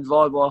Stanford men's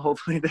volleyball.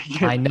 Hopefully they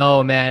get. I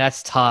know, man.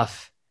 That's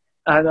tough.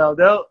 I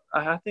know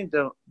I think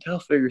they'll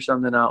figure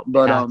something out. They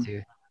But have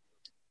to.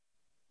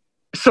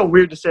 it's so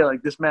weird to say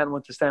like this man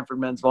went to Stanford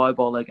men's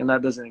volleyball, like, and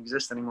that doesn't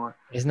exist anymore.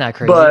 Isn't that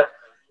crazy? But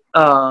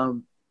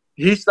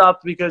he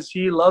stopped because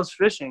he loves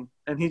fishing,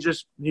 and he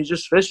just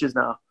fishes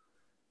now.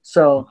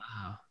 So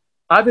Wow.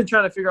 I've been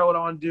trying to figure out what I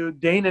want to do.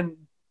 Dane,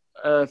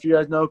 if you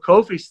guys know,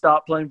 Kofi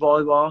stopped playing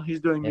volleyball. He's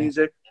doing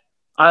music.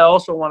 I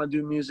also want to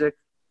do music.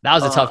 That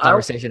was a tough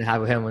conversation to have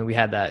with him when we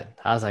had that.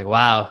 I was like,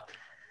 wow,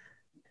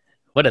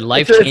 what a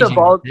life-changing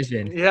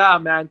decision. Yeah,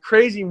 man,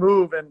 crazy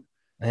move. And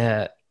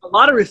Yeah. a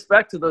lot of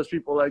respect to those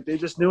people. Like, they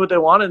just knew what they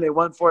wanted and they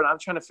went for it. I'm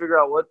trying to figure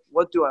out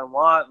what do I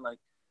want. Like,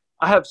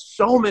 I have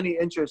so many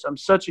interests. I'm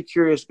such a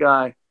curious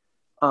guy,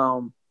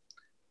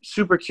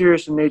 super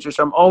curious in nature.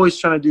 So I'm always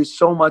trying to do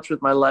so much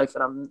with my life.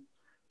 And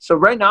so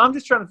right now I'm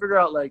just trying to figure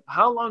out, like,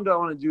 how long do I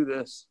want to do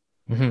this?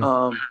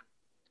 Mm-hmm.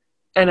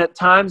 And at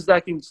times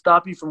that can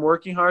stop you from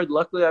working hard.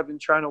 Luckily, I've been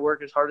trying to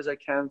work as hard as I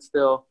can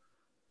still.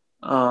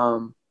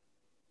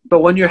 But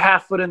when you're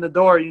half foot in the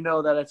door, you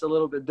know that it's a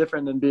little bit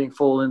different than being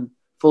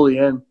fully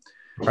in.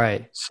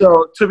 Right.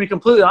 So to be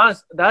completely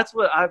honest, that's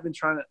what I've been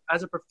trying to,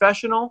 as a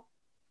professional,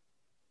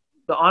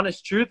 the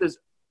honest truth is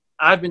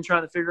I've been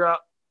trying to figure out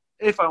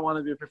if I want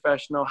to be a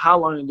professional, how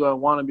long do I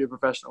want to be a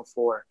professional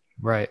for?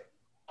 Right.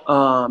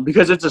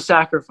 Because it's a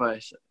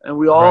sacrifice, and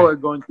we all are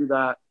going through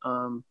that.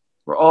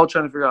 We're all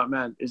trying to figure out,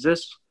 man,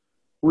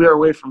 we are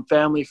away from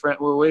family, friend,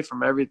 we're away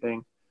from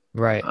everything.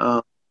 Right.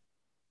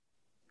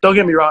 Don't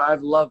get me wrong.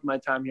 I've loved my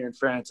time here in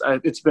France.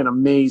 It's been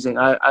amazing.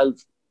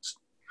 I've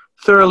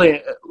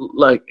thoroughly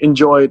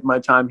enjoyed my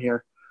time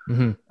here.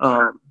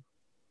 Mm-hmm.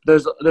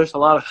 There's a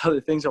lot of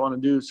other things I want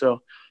to do.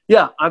 So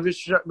yeah, I've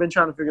just been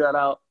trying to figure that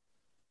out.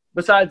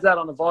 Besides that,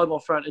 on the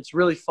volleyball front, it's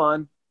really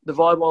fun. The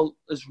volleyball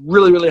is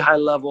really, really high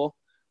level.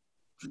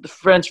 The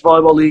French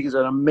volleyball league is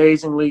an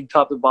amazing league,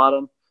 top to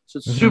bottom. So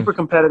it's super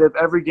competitive.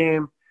 Every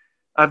game,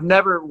 I've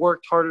never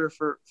worked harder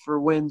for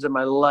wins in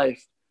my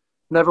life.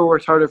 Never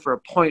worked harder for a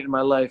point in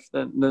my life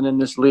than in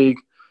this league.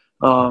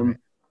 And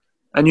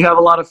you have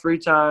a lot of free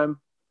time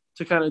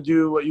to kind of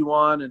do what you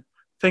want, and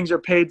things are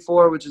paid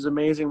for, which is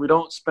amazing. We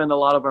don't spend a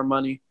lot of our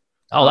money.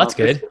 Oh, that's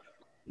good.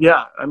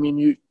 Yeah. I mean,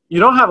 you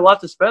don't have a lot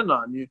to spend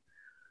on.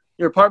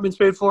 Your apartment's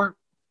paid for.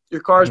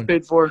 Your car's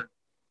paid for.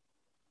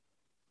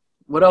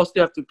 What else do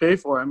you have to pay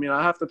for? I mean,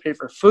 I have to pay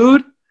for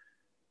food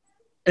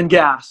and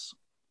gas.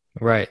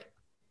 Right.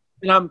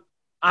 And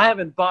I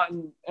haven't bought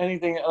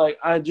anything. Like,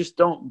 I just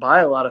don't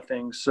buy a lot of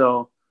things.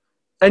 So,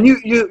 and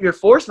you're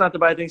forced not to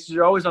buy things because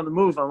you're always on the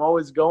move. I'm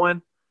always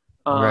going.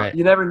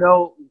 You never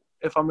know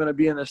if I'm going to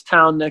be in this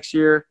town next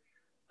year.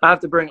 I have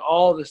to bring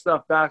all the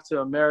stuff back to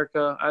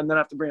America, and then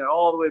I have to bring it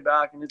all the way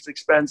back, and it's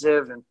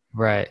expensive. And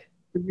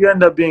you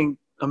end up being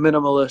a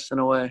minimalist in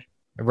a way.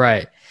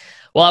 Right.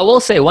 Well, I will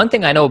say one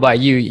thing I know about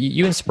you.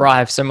 You and Spra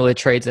have similar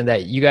traits in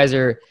that you guys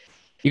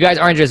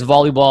aren't just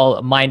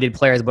volleyball-minded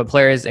players, but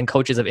players and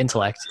coaches of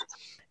intellect.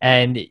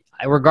 And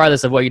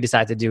regardless of what you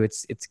decide to do,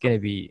 it's gonna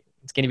be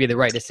the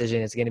right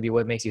decision. It's gonna be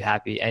what makes you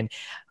happy. And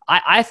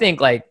I think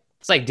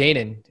it's like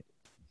Danon.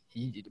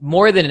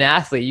 More than an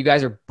athlete, you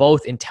guys are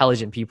both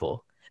intelligent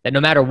people. That no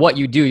matter what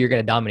you do, you're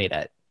gonna dominate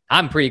at.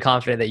 I'm pretty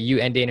confident that you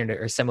and Danon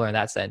are similar in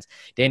that sense.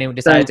 Danon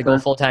decided to go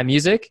full-time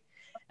music,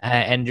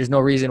 and there's no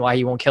reason why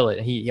he won't kill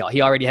it. He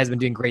already has been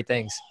doing great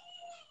things.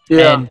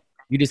 Yeah. And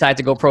you decide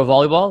to go pro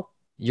volleyball,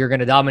 you're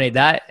going to dominate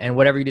that. And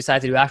whatever you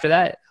decide to do after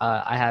that,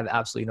 I have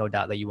absolutely no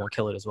doubt that you won't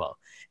kill it as well.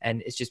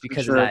 And it's just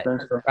because of that,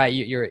 right?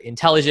 You're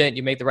intelligent.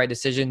 You make the right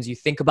decisions. You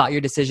think about your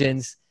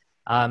decisions.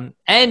 And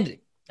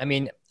I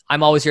mean,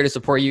 I'm always here to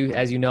support you,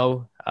 as you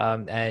know.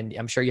 And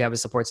I'm sure you have a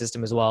support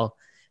system as well,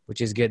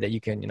 which is good that you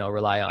can,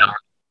 rely on.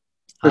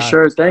 For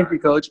sure. Thank you,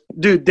 Coach.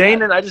 Dude,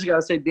 Danon, I just got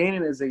to say,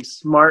 Danon is a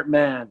smart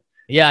man.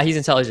 Yeah, he's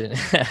intelligent.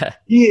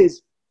 He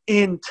is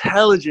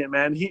intelligent,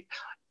 man. He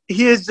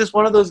is just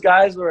one of those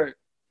guys where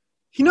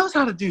he knows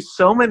how to do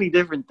so many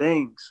different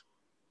things.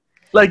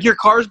 Like, your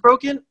car's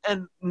broken,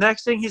 and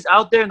next thing he's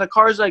out there and the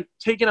car's like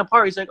taken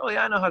apart. He's like, "Oh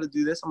yeah, I know how to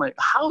do this." I'm like,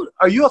 "How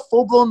are you a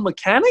full-blown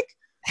mechanic?"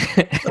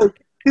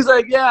 He's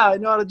like, "Yeah, I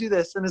know how to do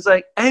this." And it's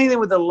like anything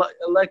with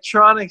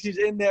electronics, he's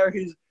in there.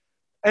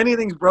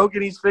 Anything's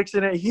broken, he's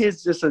fixing it.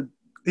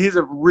 He's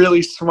a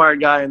really smart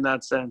guy in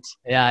that sense.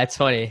 Yeah, it's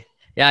funny.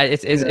 Yeah,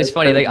 it's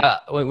funny. Like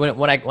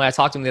when I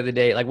talked to him the other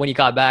day, like when he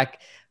got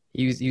back,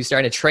 he was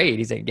starting to trade.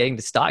 He's like getting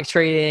to stock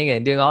trading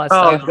and doing all that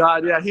stuff. Oh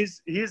God, yeah,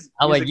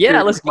 I'm like,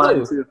 yeah, let's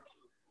go.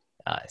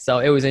 So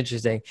it was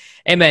interesting.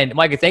 Hey man,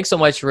 Micah, thanks so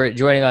much for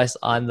joining us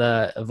on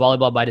the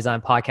Volleyball by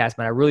Design podcast,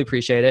 man. I really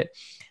appreciate it.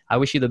 I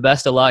wish you the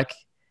best of luck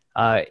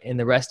in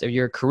the rest of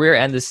your career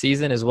and the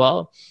season as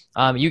well.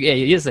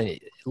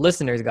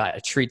 Listeners got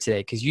a treat today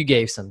because you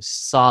gave some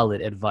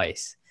solid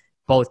advice,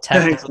 both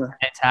technical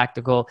and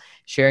tactical,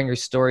 sharing your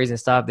stories and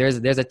stuff.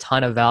 There's a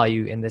ton of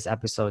value in this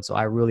episode, so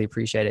I really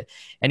appreciate it.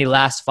 Any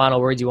last final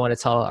words you want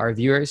to tell our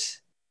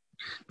viewers?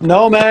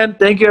 No, man.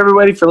 Thank you,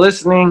 everybody, for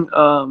listening.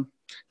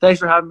 Thanks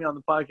for having me on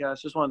the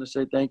podcast. Just wanted to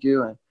say thank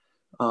you,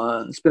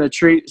 and it's been a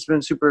treat. It's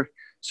been super,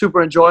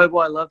 super enjoyable.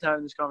 I loved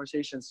having this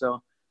conversation.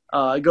 So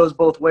it goes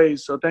both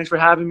ways. So thanks for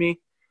having me.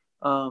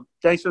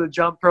 Thanks for the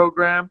jump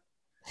program.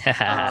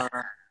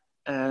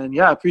 And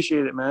yeah, I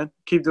appreciate it, man.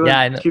 Keep doing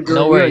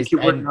no worries. And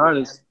keep working hard.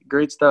 It's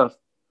great stuff.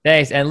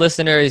 Thanks. And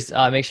listeners,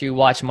 make sure you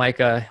watch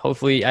Micah.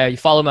 Hopefully you can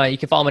follow him on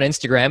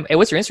Instagram. Hey,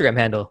 what's your Instagram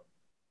handle?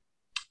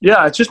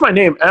 Yeah, it's just my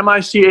name,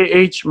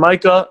 Micah,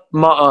 Micah,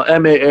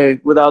 MAA,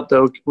 without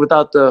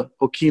the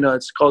Okina.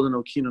 It's called an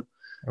Okina.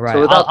 Right.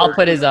 So I'll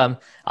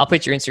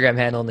put your Instagram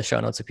handle in the show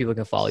notes so people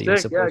can follow you and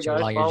support you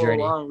along your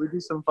journey. Along. We do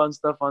some fun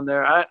stuff on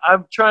there.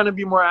 I'm trying to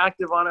be more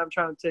active on it. I'm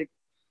trying to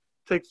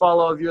take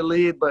follow of your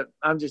lead, but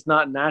I'm just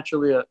not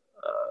naturally a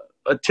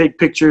take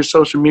pictures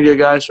social media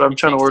guy. So I'm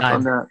trying to work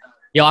on that.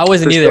 Yo, I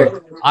wasn't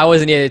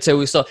either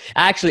too. So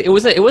actually, it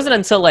wasn't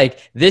until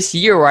like this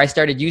year where I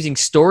started using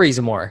stories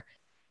more.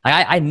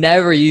 I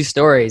never use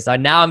stories.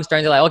 Now I'm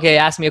starting to okay,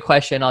 ask me a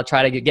question. I'll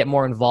try to get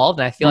more involved.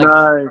 And I feel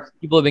like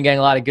people have been getting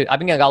I've been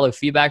getting a lot of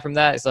feedback from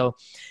that. So,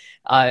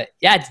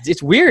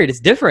 it's weird. It's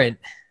different.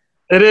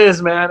 It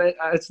is, man.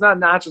 It's not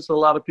natural to a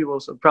lot of people.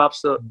 So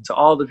props to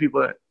all the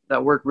people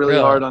that work really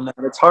hard on that.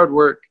 It's hard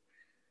work.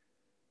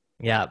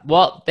 Yeah.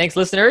 Well, thanks,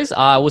 listeners.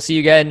 We'll see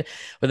you again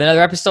with another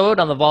episode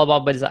on the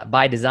Volleyball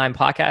by Design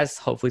podcast,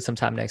 hopefully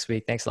sometime next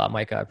week. Thanks a lot,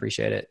 Micah. I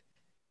appreciate it.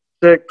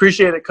 Sick.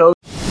 Appreciate it, coach.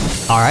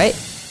 All right.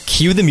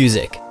 Cue the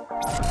music.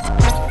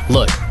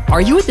 Look,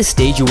 are you at the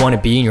stage you want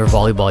to be in your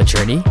volleyball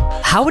journey?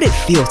 How would it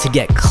feel to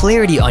get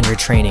clarity on your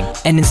training?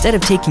 And instead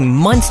of taking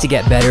months to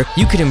get better,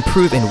 you could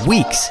improve in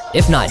weeks,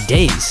 if not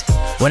days.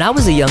 When I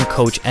was a young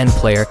coach and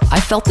player, I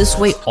felt this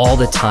way all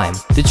the time.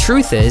 The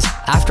truth is,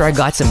 after I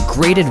got some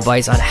great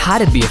advice on how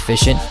to be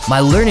efficient, my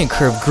learning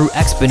curve grew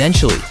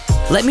exponentially.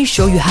 Let me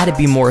show you how to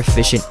be more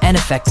efficient and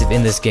effective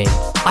in this game.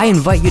 I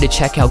invite you to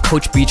check out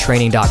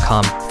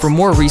CoachBtraining.com for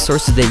more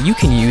resources that you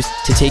can use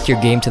to take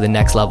your game to the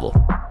next level.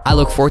 I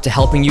look forward to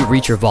helping you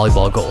reach your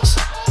volleyball goals.